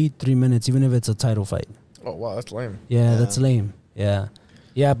 3 minutes, even if it's a title fight. Oh wow, that's lame. Yeah, Yeah. that's lame.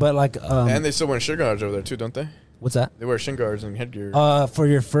 Yeah, but like And they still wear shin guards over there too, don't they? what's that? They wear shin guards and headgear. For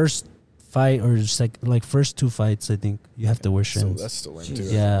your first fight or like first 2 fights, I think you have to wear so shins. that's still lame Jeez.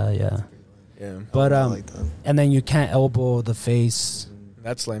 too. Yeah. Yeah. But I like that. and then you can't elbow the face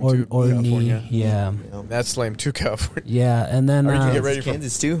That's lame or too. knee. California. Yeah. Yeah. That's lame too, California. Yeah, and then Or you can get Kansas, ready for-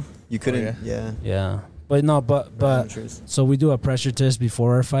 Kansas too. You couldn't. yeah. Yeah. yeah. But no, but Amateurs. so we do a pressure test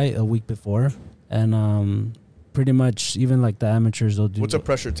before our fight a week before, and pretty much even like the amateurs will do. What's a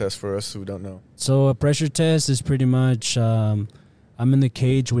pressure test for us who don't know? So a pressure test is pretty much I'm in the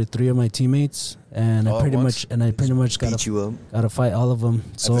cage with 3 of my teammates, and All I at pretty once? much Beat you up. gotta fight all of them.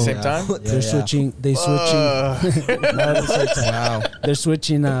 So At the same time? they're switching. They switching. Not at the same time.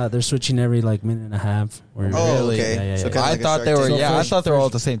 Wow. They're switching every like minute and a half. Or Oh, Really? okay. Yeah. So kinda I like a thought Shark they were. Tank. Yeah, I fresh- thought they were all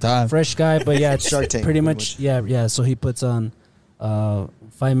at the same time. fresh guy, but yeah, it's Shark Tank, pretty pretty much. Yeah. So he puts on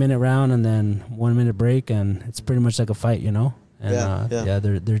 5-minute round and then 1 minute break, and it's pretty much like a fight, you know. And Yeah.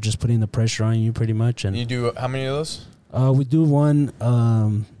 they're just putting the pressure on you pretty much, And you and do how many of those? we do one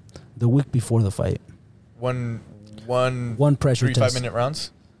the week before the fight. One Pressure 3 test. 5-minute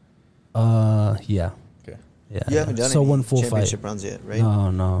rounds. Yeah. Okay. Yeah. You haven't done so any one full fight. championship rounds yet, right?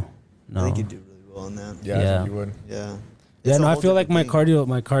 No. I think you do really well on that. Yeah, I Yeah. think you would. Yeah. Yeah, It's a no, I whole feel like my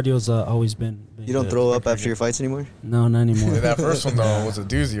different cardio's always been You don't good. throw up after your fights anymore? No, not anymore. That first one though was a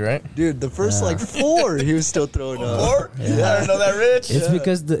doozy, right? Dude, the first Yeah. like 4, he was still throwing up. Four? Yeah. I didn't know that, Rich.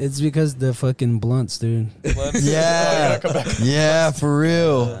 It's because the fucking blunts, dude. Yeah. Yeah, for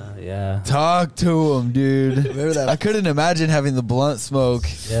real. Yeah. Talk to him, dude. Remember that? I couldn't imagine having the blunt smoke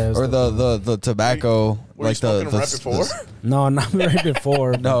Yeah, it was or the tobacco. Were you smoking them right before? No, not right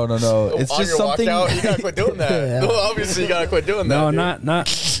before. No. It's On just your something. walkout, you gotta quit doing that. Yeah. No, obviously you gotta quit doing that. No, dude.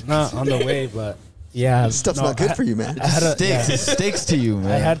 not on the way, but yeah. This stuff's no, not good for you, man. I had a, Sticks. yeah, It sticks to you,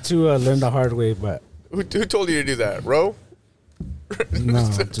 man. I had to learn the hard way, but Who told you to do that, Ro? no,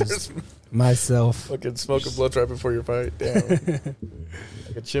 just myself. Fucking smoking blunts right before your fight. Damn.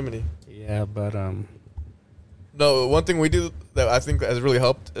 Like a chimney. Yeah, but No, one thing we do that I think has really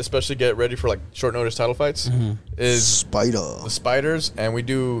helped, especially get ready for like short notice title fights, is Spider. the spiders, and we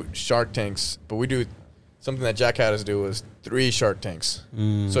do shark tanks. But we do something that Jack had us do was 3 shark tanks.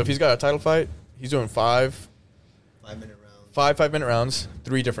 So if he's got a title fight, he's doing 5 5-minute round. 5-minute rounds,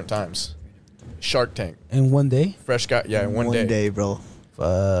 3 different times. Shark Tank, in one day. fresh guy, yeah, in one day. bro.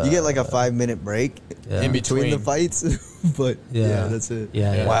 You get like a 5-minute break Yeah. In between the between. fights, but yeah, that's it.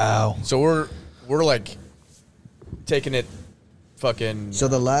 Yeah. Yeah. Wow. So we're like taking it, fucking. So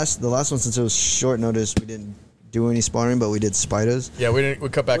the last one, since it was short notice, we didn't do any sparring, but we did spiders. Yeah, we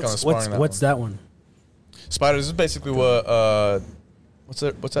cut back on the sparring. What's that one? Spiders is basically what what's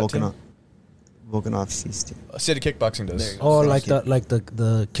that team? Volkanovski's team. City Kickboxing does. There you go. Oh, Franco. like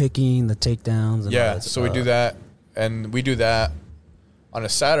the kicking, the takedowns. And all Yeah, that so we stuff. do that, and we do that on a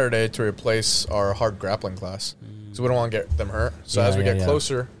Saturday to replace our hard grappling class. So we don't want to get them hurt. So Yeah, as we yeah, get yeah.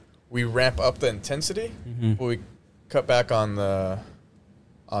 closer, we ramp up the intensity, but we cut back on the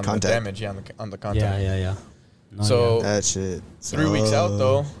Contact. damage, on the contact. Yeah. No, So That shit. 3 weeks out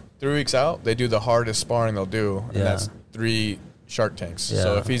though. 3 weeks out, they do the hardest sparring they'll do, and that's 3 shark tanks.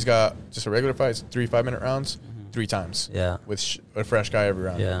 So Yeah. if he's got just a regular fight, it's 3 5-minute rounds, 3 times. Yeah. With a fresh guy every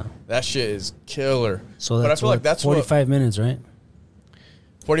round. Yeah. That shit is killer. So but I that's feel like that's 45 minutes, right?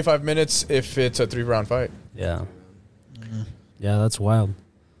 45 minutes if it's a 3-round fight. Yeah. Yeah, that's wild.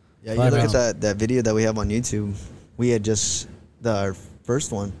 Yeah, you Five look rounds. at that video that we have on YouTube. We had just our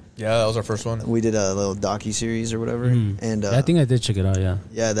first one. Yeah, that was our first one. We did a little docu-series or whatever. Mhm. And I think I did check it out, yeah.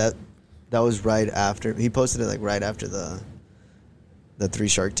 yeah, that was right after. He posted it like right after the 3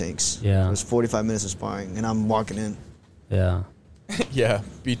 Shark Tanks. Yeah. It was 45 minutes of sparring, and I'm walking in. Yeah. Yeah,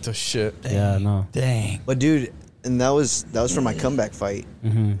 beat the shit. Yeah, no. Dang. But dude, and that was for my comeback fight.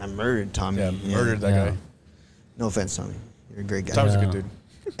 Mm-hmm. I murdered Tommy. Yeah, murdered that Yeah. guy. No offense, Tommy. You're a great guy. Tommy's a Yeah. good dude.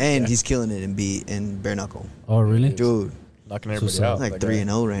 And Yeah. he's killing it in bare knuckle. Oh, really? Dude, Knocking everybody So- out. like that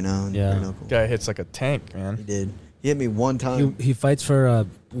 3-0 right now in Yeah. bare knuckle. guy hits like a tank, man. He did. He hit me one time. He fights for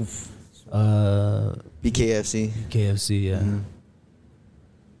BKFC. KFC, yeah. Mhm.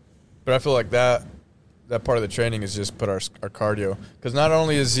 But I feel like that part of the training is just put our cardio, because not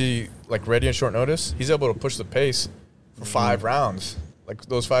only is he like ready in short notice, he's able to push the pace for 5 rounds, like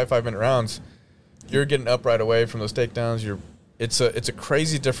those 5-minute rounds. You're getting up right away from those takedowns. It's a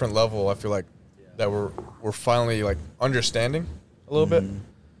crazy different level. I feel like that we're finally like understanding a little bit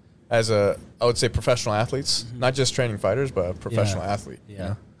as I would say professional athletes, not just training fighters, but a professional athlete. you Yeah.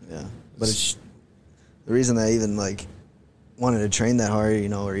 know? Yeah. But it's the reason that I even like wanted to train that hard,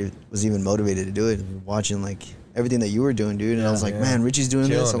 or was even motivated to do it, watching like everything that you were doing, dude. And I was like, Yeah. man, Richie's doing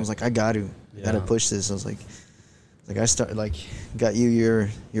Killing this. I it. was like, I got to Yeah. push this. I was like I started got you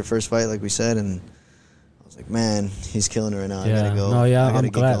your first fight, like we said, and I was like, man, he's killing it right now. I gotta go. No, yeah, I gotta I'm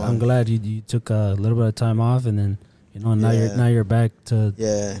get glad. going. I'm glad you took a little bit of time off, and then now Yeah. you're back to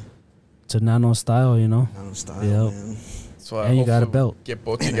Yeah. Nano style. I don't style, Yeah. man. So I And you got a hopefully belt. Get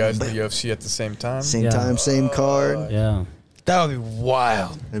both you guys in the UFC at the same time. Same Yeah. time, same card. Yeah. That would be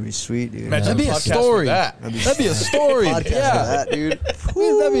wild. That'd be sweet, dude. Imagine That'd be a podcast for story. that. That'd be a story. Podcast for Yeah. that, dude.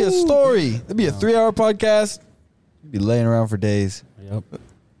 That'd be a story. That'd be a 3-hour podcast. You'd be laying around for days. Yep.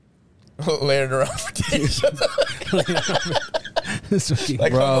 Laying around for days.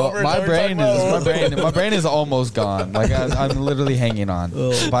 Like Bro, hungover, my is that what brain you're is my brain is almost gone. Like I'm literally hanging on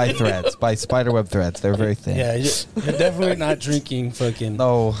by threads, by spiderweb threads. They're very thin. Yeah, you're definitely not drinking fucking.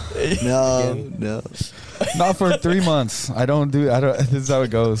 No, No. not for 3 months. I don't. This is how it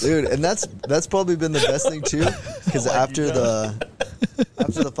goes. Dude, and that's probably been the best thing too, because after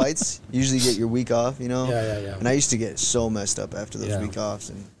the fights, you usually get your week off, Yeah. And I used to get so messed up after those Yeah. week offs,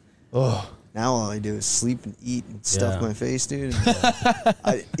 and Oh, now all I do is sleep and eat and stuff Yeah. my face, dude.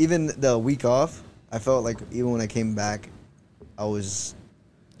 Even the week off, I felt like even when I came back, I was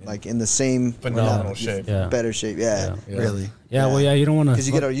like in the same Phenomenal shape. Yeah. better shape. Yeah, Yeah. really? Yeah, well, yeah, you don't want to. because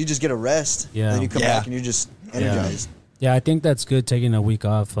you just get a rest, Yeah. and then you come Yeah. back and you're just energized. Yeah, I think that's good taking a week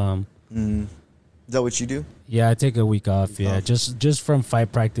off. Is that what you do? Yeah, I take a week off. Yeah, off. just from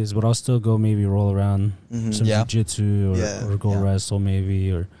fight practice, but I'll still go maybe roll around some Yeah. jiu-jitsu Yeah, or go yeah. wrestle maybe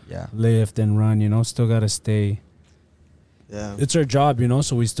or Yeah. lift and run. Still gotta stay. Yeah. It's our job,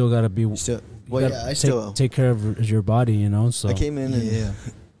 so we still gotta be. You still, you well, gotta yeah, I still. take care of your body. So I came in and, Yeah.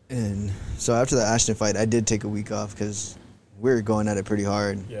 and so after the Ashton fight, I did take a week off because we were going at it pretty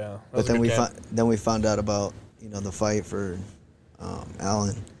hard. Yeah. that But was a then good camp. we found out about the fight for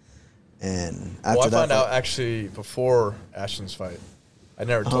Allen, and after Well, I that found out fight- actually before Ashton's fight. I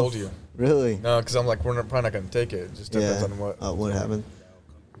never told you. Really? No, because I'm like, probably not going to take it. It just depends on what happened.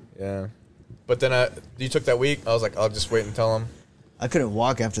 Yeah. But then you took that week. I was like, I'll just wait and tell him. I couldn't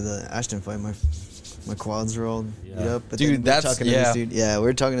walk after the Ashton fight. My quads were all beat up. But Dude, then we were that's- talking to yeah. this dude. Yeah, I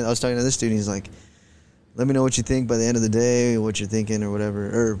was talking to this dude. And he's like, "Let me know what you think by the end of the day, what you're thinking, or whatever,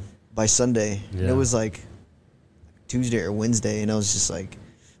 or by Sunday." And Yeah. it was like Tuesday or Wednesday, and I was just like,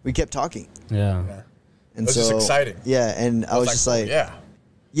 we kept talking, yeah. Yeah. and It was so just exciting. Yeah, and I was just like, yeah.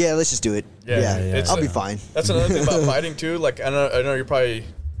 yeah, let's just do it. Yeah, Yeah, it's I'll a- be fine. That's another thing about fighting too. Like I know you're probably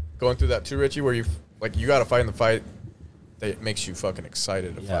going through that too, Richie, where you got to fight in the fight that makes you fucking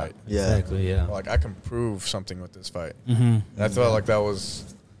excited to Yeah, fight. Yeah. exactly. Yeah. Like I can prove something with this fight. Mm-hmm. And I felt like that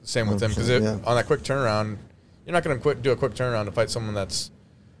was the same with him because 100%, yeah. on that quick turnaround, you're not going to do a quick turnaround to fight someone that's.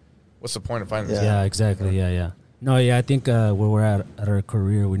 What's the point of fighting this? Yeah, guy? exactly. Yeah. No, yeah, I think where we're at our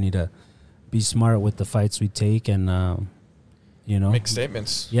career, we need to be smart with the fights we take and, Make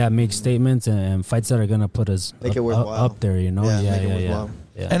statements. Yeah, make statements and fights that are going to put us Make it up, worthwhile. up there, Yeah, make it worthwhile.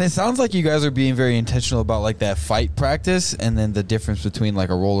 Yeah. And it sounds like you guys are being very intentional about like that fight practice and then the difference between like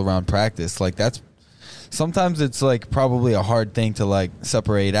a roll around practice. Like that's sometimes it's like probably a hard thing to like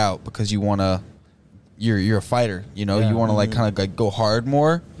separate out because you want to. You're a fighter, you know. Yeah. You want to like kind of like go hard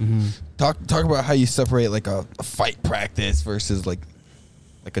more. Mm-hmm. Talk about how you separate like a fight practice versus like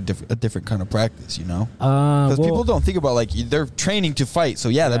a different kind of practice, you know. Because people don't think about like they're training to fight, so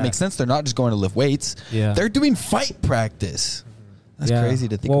that makes sense. They're not just going to lift weights. Yeah, they're doing fight practice. That's crazy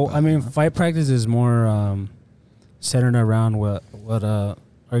to think about. Well, I mean, fight practice is more centered around what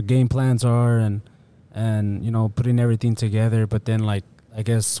our game plans are and you know, putting everything together. But then like I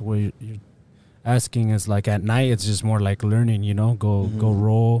guess what you're asking is like at night it's just more like learning, you know, go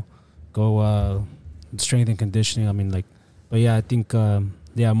roll, go strength and conditioning. I mean, like, but yeah, I think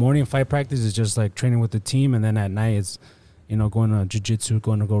morning fight practice is just like training with the team, and then at night it's, you know, going to jiu-jitsu,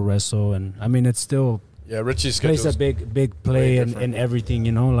 going to go wrestle. And I mean, it's still Richie's plays a big play in everything,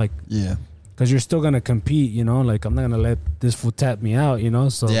 you know, like because you're still gonna compete, you know, like I'm not gonna let this fool tap me out, you know.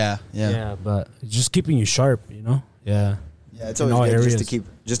 So yeah, but just keeping you sharp, you know. Yeah, it's always good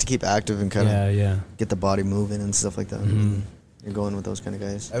just to keep active and kind of get the body moving and stuff like that. Mm-hmm. You're going with those kind of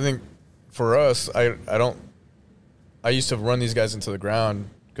guys. I think for us, I used to run these guys into the ground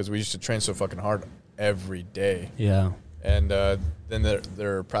because we used to train so fucking hard every day. Yeah. And then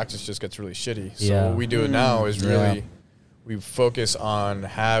their practice just gets really shitty. So what we do now is really we focus on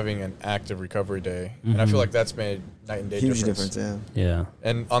having an active recovery day. And I feel like that's made night and day huge difference. Yeah.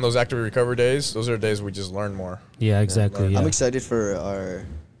 And on those active recovery days, those are days we just learn more. Yeah, exactly. I'm excited for our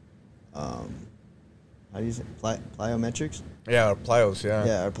how do you say plyometrics? Yeah, our plyos,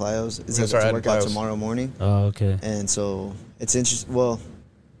 Yeah, our plyos. It's going a workout tomorrow morning. Oh, okay. And so it's interesting. Well,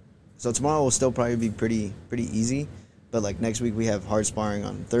 so tomorrow will still probably be pretty easy, but like next week we have hard sparring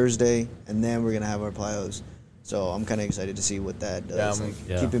on Thursday, and then we're gonna have our plyos. So I'm kind of excited to see what that does.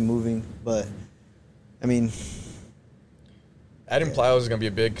 Keep it moving, but I mean, adding plyos is gonna be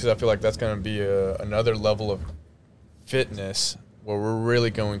big because I feel like that's gonna be another level of fitness where we're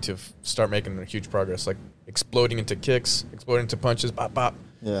really going to start making a huge progress, like exploding into kicks, exploding into punches, bop, bop.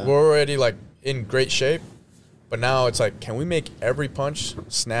 Yeah. We're already like in great shape, but now it's like, can we make every punch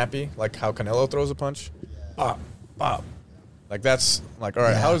snappy, like how Canelo throws a punch? Bop, bop. Like that's like, all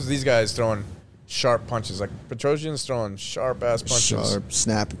right, how is these guys throwing sharp punches? Like Petrosian's throwing sharp-ass punches. Sharp,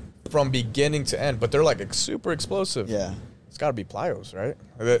 snap. From beginning to end, but they're like super explosive. Yeah. It's got to be plyos,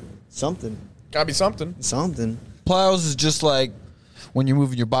 right? Something. Got to be something. Plyos is just like when you're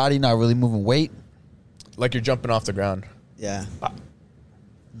moving your body, not really moving weight. Like you're jumping off the ground. Yeah.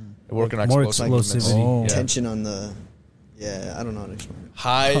 Working on more explosivity. Tension on the. Yeah, I don't know how to explain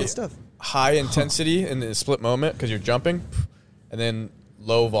it. High intensity in the split moment because you're jumping, and then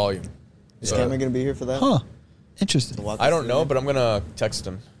low volume. Is Cameron going to be here for that? Huh. Interesting. I don't know, but I'm going to text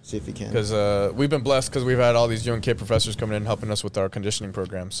him. See if he can. Because we've been blessed because we've had all these UNK professors coming in helping us with our conditioning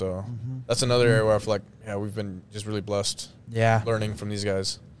program. So that's another area where I feel like, we've been just really blessed. Yeah. Learning from these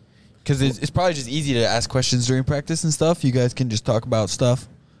guys. Because it's probably just easy to ask questions during practice and stuff. You guys can just talk about stuff.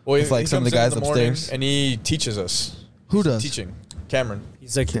 Well, with like some of the guys upstairs. And he teaches us. Who does? Teaching. Cameron.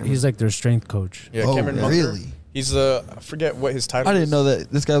 He's like their strength coach. Yeah, Cameron Munker. Really? He's I forget what his title is. I didn't know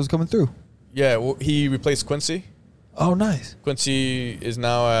that this guy was coming through. Yeah, well, he replaced Quincy. Oh, nice. Quincy is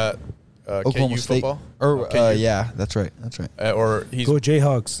now at Oklahoma KU State. football. Or that's right. Or he's Go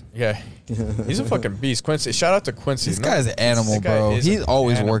Jayhawks. Yeah, he's a fucking beast. Quincy, shout out to Quincy. This guy's an animal, bro. He's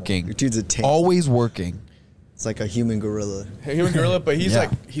always working. Your dude's a tank. Always working. It's like a human gorilla. But he's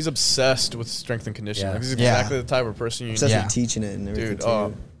he's obsessed with strength and conditioning. Yeah. Like, he's exactly the type of person you need. Obsessed with teaching it and everything.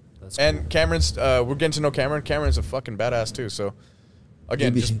 Dude, and Cameron's we're getting to know Cameron. Cameron's a fucking badass too. So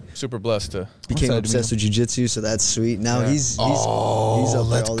again, just super blessed to became obsessed with jiu-jitsu, so that's sweet. Now he's up there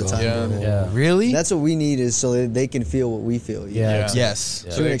all the time. Doing it. Yeah. Really? That's what we need is so that they can feel what we feel. Yes.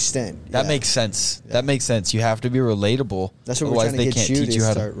 To an extent. That makes sense. That makes sense. You have to be relatable. That's what we're trying to get you to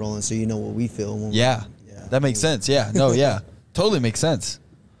start rolling, so you know what we feel. That makes sense. Yeah. No. Yeah. Totally makes sense.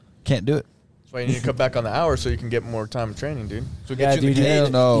 Can't do it. That's why you need to cut back on the hours so you can get more time of training, dude. So Yeah, get you in dude, the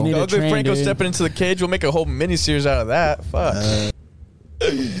cage. no. You need to train, Franco dude. stepping into the cage. We'll make a whole mini series out of that. Fuck.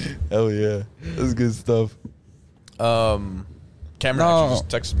 Hell yeah. That's good stuff. Cameron actually just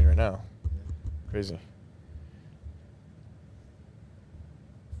texted me right now. Crazy.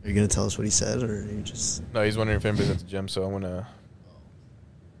 Are you gonna tell us what he said, or are you just? No, he's wondering if anybody's at the gym, so I'm gonna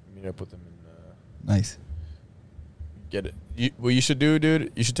meet up with him and Nice. get it. What you should do,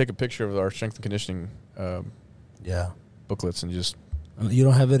 dude, you should take a picture of our strength and conditioning booklets and just. You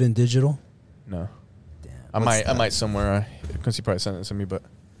don't have it in digital? No. Damn. I might somewhere. Quincy probably sent it to me, but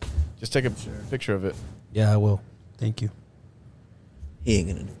just take a picture of it. Yeah, I will. Thank you. He ain't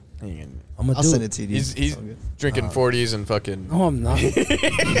gonna do. gonna send it to you. He's drinking 40s and fucking. No, I'm not.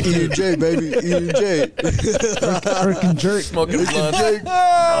 E&J, baby. E&J. Freaking jerk. Smoking blunt.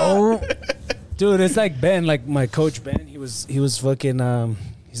 Oh. Dude, it's like Ben, like my coach Ben. He was fucking.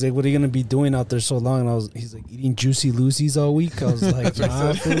 He's like, "What are you gonna be doing out there so long?" And he's like, "Eating Juicy Lucy's all week." I was like,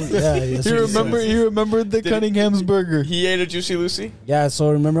 "Nah, fool." Yeah. You remember the Cunningham's burger? He ate a Juicy Lucy? Yeah. So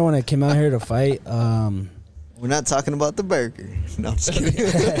remember when I came out here to fight? We're not talking about the burger. No, I'm just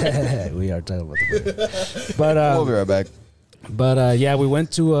kidding. We are talking about the burger. But We'll be right back. But yeah, we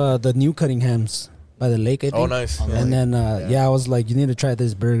went to the new Cunningham's by the lake. I think. Oh, nice. And then I was like, "You need to try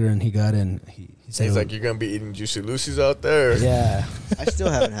this burger," and he got in. He's like, "You're gonna be eating Juicy Lucy's out there." Yeah. I still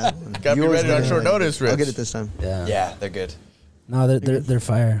haven't had one. Gotta be ready on short notice, Rich. I'll get it this time. Yeah. Yeah, they're good. No, they're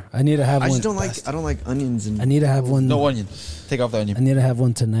fire. I need to have I one. just don't like. I don't like onions and. I need to have one. No onion. Take off the I onion. need to have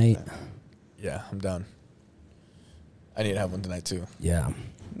one tonight. Yeah, I'm down. I need to have one tonight too. Yeah.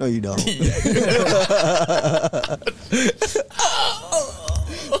 No, you don't.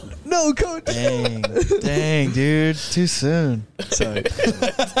 No, coach. Dang, dude. Too soon. Sorry.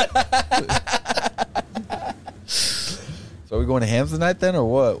 So are we going to Hams tonight then, or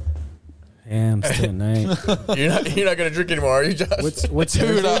what? Hams tonight. You're not gonna drink anymore, are you, Josh? What's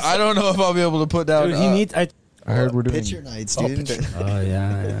Dude, I don't know if I'll be able to put down. Dude, he needs. I heard we're doing. Pitcher nights, dude. Oh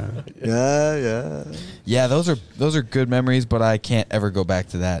yeah. Yeah. Yeah, those are good memories, but I can't ever go back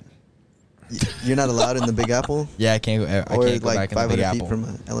to that. You're not allowed in the Big Apple. Yeah, I can't. I Or can't go like back in the Big 500 feet Apple.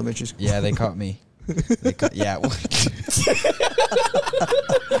 from elementary school. Yeah, they caught me. Yeah.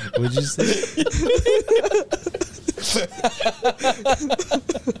 What'd you say?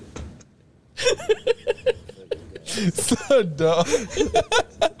 So dumb.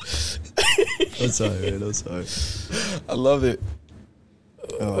 I'm sorry, man. I'm sorry. I love it.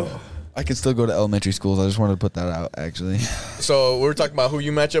 Oh. I can still go to elementary schools. I just wanted to put that out, actually. So we were talking about who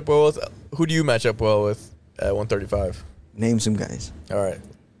you match up well with. Who do you match up well with at 135? Name some guys. All right.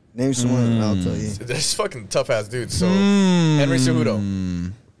 Name someone, and I'll tell you. There's fucking tough ass dudes. So Henry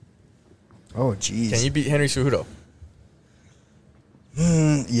Cejudo. Oh, jeez. Can you beat Henry Cejudo?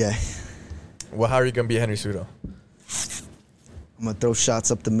 Yeah. Well, how are you gonna beat Henry Cejudo? I'm gonna throw shots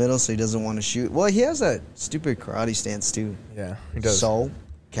up the middle so he doesn't want to shoot. Well, he has that stupid karate stance too. Yeah, he does. So,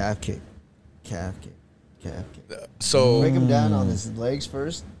 calf kick, calf kick, calf kick. So Break him down on his legs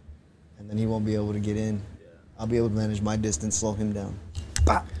first, and then he won't be able to get in. I'll be able to manage my distance, slow him down.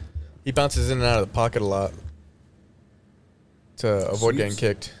 Bah. he bounces in and out of the pocket a lot to avoid getting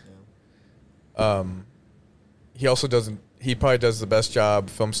kicked. He also doesn't. He probably does the best job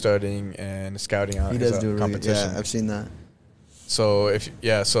film studying and scouting out He his does do it really good. competition. Yeah, I've seen that. So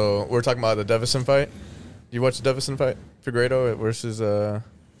so we're talking about the Devison fight. You watch the Devison fight? Figueiredo versus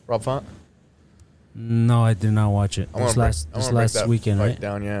Rob Font? No, I did not watch it. I wanna This break last that weekend, fight right?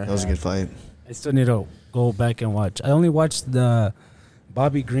 down, yeah. That was a good fight. I still need to go back and watch. I only watched the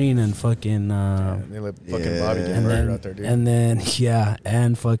Bobby Green and fucking They let fucking Yeah. Bobby get and murdered then out there, dude.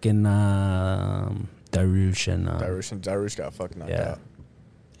 and fucking Darush and Darush got fucking knocked yeah. out.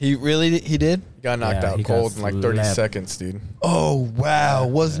 He did? He got knocked Yeah, out he got cold in like 30 slapped. seconds, dude. Oh, wow.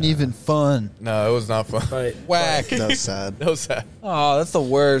 Wasn't even fun. No, it was not fun. But Whack. That was sad. That was sad. Oh, that's the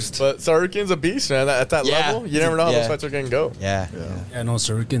worst. But Sarukin's a beast, man. At that Yeah. level, you never know how Yeah. those fights are going to go. Yeah. yeah, no,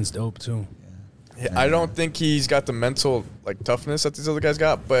 Sorokin's dope too. I don't think he's got the mental like toughness that these other guys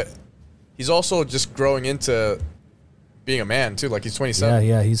got, but he's also just growing into being a man too. Like he's 27.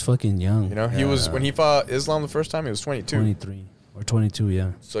 Yeah, he's fucking young. You know, he was when he fought Islam the first time, he was 22. 23 or 22,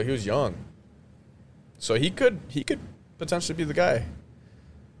 yeah. So he was young. So he could potentially be the guy.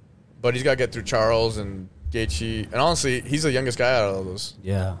 But he's got to get through Charles and Gaethje, and honestly, he's the youngest guy out of all those.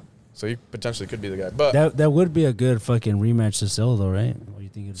 Yeah. So he potentially could be the guy. But That would be a good fucking rematch to sell though, right? What do you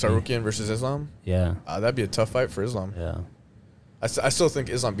think it'd be? Sarukian versus Islam, Yeah. that'd be a tough fight for Islam. Yeah. I still think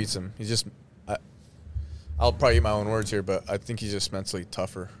Islam beats him. He's just, I'll probably eat my own words here, but I think he's just mentally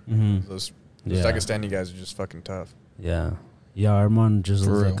tougher. Mhm. Those Yeah. Dagestani guys are just fucking tough. Yeah. Yeah, Arman just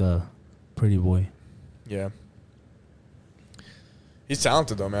For looks real. like a pretty boy. Yeah. He's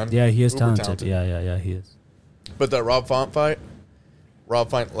talented though, man. Yeah, he is Uber talented. Yeah, he is. But that Rob Font fight, Rob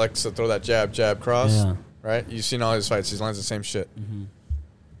Font likes to throw that jab, cross. Yeah. Right? You've seen all his fights. He lands the same shit. Mm-hmm.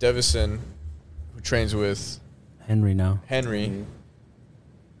 Devison, who trains with Henry now. Henry,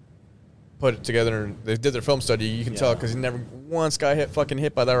 put it together. And they did their film study. You can tell because he never once got fucking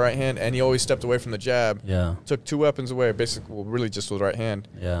hit by that right hand, and he always stepped away from the jab. Yeah. Took two weapons away, basically, well, really just with the right hand.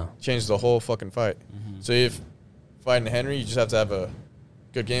 Yeah. Changed the whole fucking fight. Mm-hmm. So if fighting Henry, you just have to have a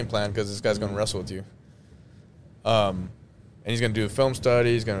good game plan because this guy's going to wrestle with you. And he's going to do a film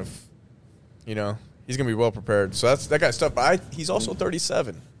study. He's going to, he's going to be well prepared. So that guy's tough. But he's also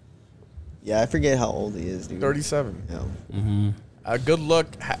 37. Yeah, I forget how old he is, dude. 37. Yeah. Mm-hmm. Good luck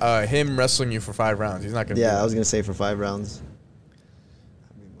him wrestling you for 5 rounds. He's not going to Yeah, I was going to say for 5 rounds.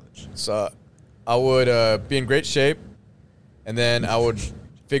 That'd be much. So I would be in great shape, and then I would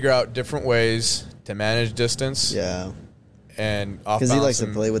figure out different ways to manage distance. Yeah. And off Because he likes to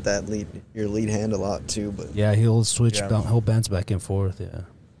play with that your lead hand a lot too. But Yeah, he'll switch. Yeah. He'll bounce back and forth. Yeah.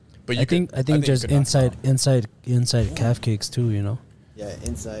 But I think just inside calf kicks too. You know. yeah,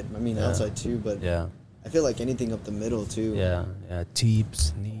 inside. I mean Yeah. outside too. But Yeah. I feel like anything up the middle too. Yeah. Yeah.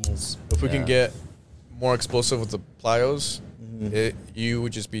 Teeps, knees. If we Yeah. can get more explosive with the plyos, Mhm. you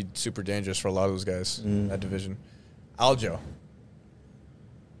would just be super dangerous for a lot of those guys in Mm. that division. Aljo.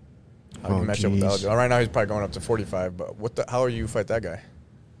 How do Oh, you match up with geez. Aljo? Right now he's probably going up to 45, but how are you fight that guy?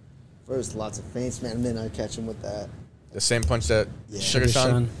 First, lots of feints, man, and then I catch him with that. The same punch that Yeah. Sugar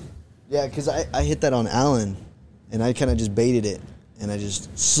Sean? Yeah, because I hit that on Allen, and I kind of just baited it, and I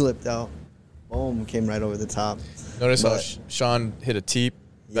just slipped out. Boom, came right over the top. Notice how But- Sean hit a teep,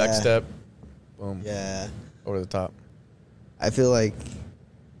 back Yeah. step, boom, Yeah, over the top. I feel like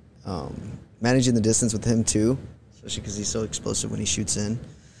managing the distance with him too, especially because he's so explosive when he shoots in.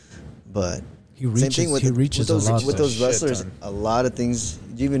 But He reaches. same thing with he reaches those a lot. with those Shit wrestlers. ton. A lot of things,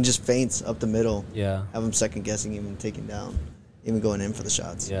 even just feints up the middle, Yeah. have them second guessing, even taking down, even going in for the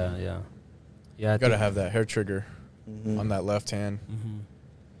shots. Yeah. Yeah. Yeah. You got to have that hair trigger Mhm. on that left hand.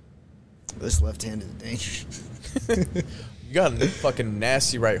 This left hand is dangerous. You got a fucking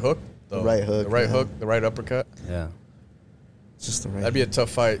nasty right hook, though. The right hook, The right yeah. hook, the right uppercut. Yeah. It's just the right. That'd be a tough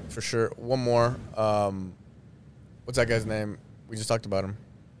fight for sure. One more. What's that guy's name? We just talked about him.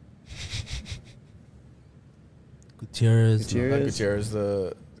 Gutierrez. Gutierrez. Not Gutierrez,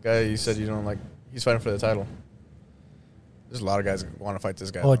 the guy you said you don't like. He's fighting for the title. There's a lot of guys that want to fight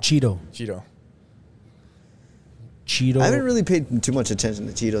this guy. Oh, though. Cheeto. Cheeto. I haven't really paid too much attention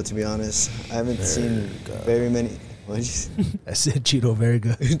to Tito, to be honest. I haven't seen very many. What did you say? I said Cheeto. Very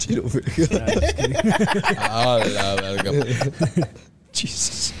good. Tito, very good. Nah, just kidding.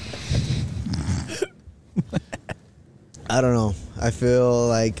 Jesus. I don't know. I feel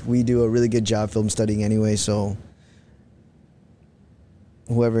like we do a really good job film studying anyway, so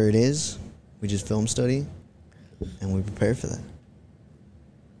whoever it is, we just film study and we prepare for that.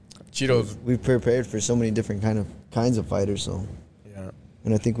 Cheeto's. We've prepared for so many different kinds of fighters, so Yeah.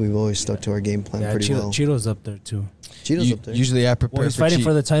 and I think we've always stuck to our game plan Yeah, pretty well. Cheeto's up there too. Cheeto's up there. Usually I prepare Well, he's for fighting Cheat.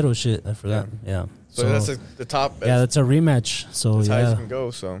 for the title. Shit, I forgot. Yeah. So that's the top. yeah, that's a rematch. So as high as yeah, it can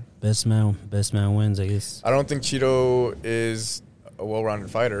go. So best man wins, I guess. I don't think Cheeto is a well-rounded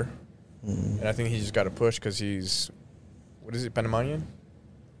fighter, Mm. and I think he just got to push because he's what is he, Panamanian?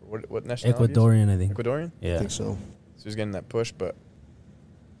 What nationality? Ecuadorian, I think. Ecuadorian. I Yeah, think so. So he's getting that push, but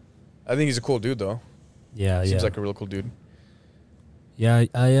I think he's a cool dude though. yeah, Seems yeah. like a real cool dude. Yeah,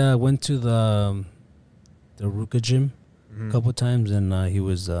 I went to the Ruka gym Mhm. a couple times, and he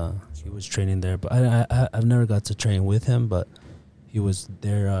was training there. But I've never got to train with him, but he was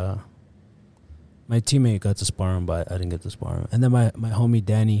there. My teammate got to spar him, but I didn't get to spar him. And then my homie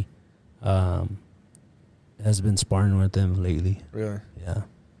Danny has been sparring with him lately. Really. Yeah, Well,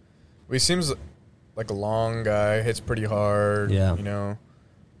 he seems like a long guy. Hits pretty hard. Yeah. You know,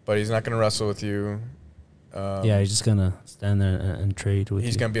 but he's not gonna wrestle with you. yeah, he's just gonna stand there and trade with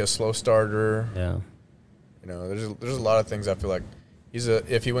He's you. gonna be a slow starter. Yeah, You know, there's a lot of things I feel like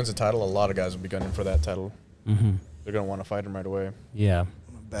if he wins the title, a lot of guys will be gunning for that title. mm-hmm. They're gonna want to fight him right away. Yeah.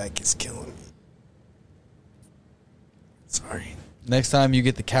 My back is killing me. Sorry. Next time you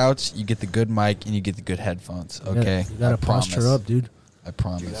get the couch, you get the good mic, and you get the good headphones. Okay, you gotta I posture promise. up, dude. I Dude,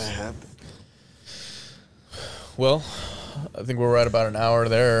 promise. that happened. Well, I think we're right about an hour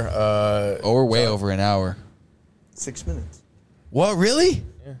there. Oh, we're way so- over an hour. 6 minutes. What? Really?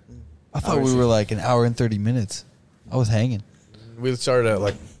 Yeah. I thought we were like an hour and 30 minutes. I was hanging. We started at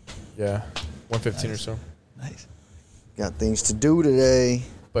 1:15 or so. Nice. Got things to do today.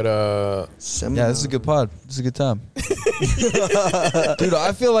 But Yeah, this is a good pod. This is a good time. Dude,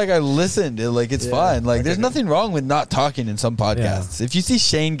 I feel like I listened. It's Yeah. fine. Like, there's nothing wrong with not talking in some podcasts. If you see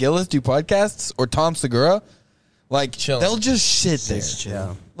Shane Gillis do podcasts or Tom Segura, like, Chilling. they'll just shit there. Just chill.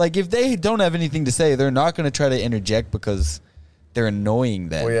 Yeah. Like, if they don't have anything to say, they're not going to try to interject because they're annoying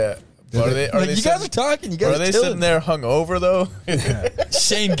them. oh yeah. But are they? Are Like, they you guys are sitting, talking. You guys are they chilling. sitting there hungover though?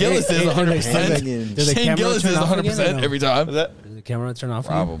 Shane Gillis is Hey, 100%. Did the Shane camera Gillis turn is off again or 100% no? every time. Is that? Did the camera turn off?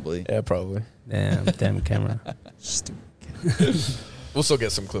 Probably. Yeah, probably. Damn camera. Stupid. We'll still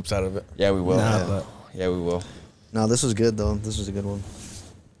get some clips out of it. Yeah, we will. Nah, Yeah. but Yeah, we will. No, this was good though. This was a good one.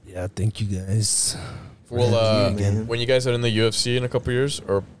 yeah, thank you guys. Well, Thank you, man. when you guys are in the UFC in a couple years,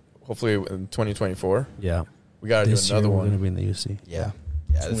 or hopefully in 2024, Yeah. we gotta This do another year we're gonna one. be in the UC. Yeah.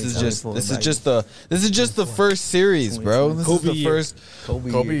 Yeah, this is 2024, just the first series, bro. This is Kobe the year. first.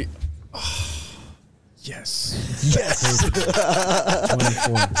 Kobe. Yes. Yes.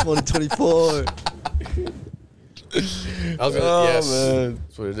 24. 2024. I was gonna, Oh, yes. man.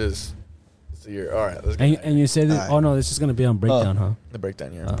 That's what it is. It's the year. All right, let's go. And you said, Alright. oh no, this is gonna be on breakdown, huh? The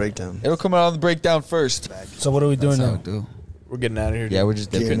breakdown, yeah. Breakdown. It'll come out on the breakdown first. So what are we doing That's how now? it do. We're getting out of here. Yeah, dude. we're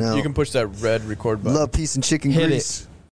just You Getting can, out. you can push that red record button. Love, peace, and chicken Hit grease.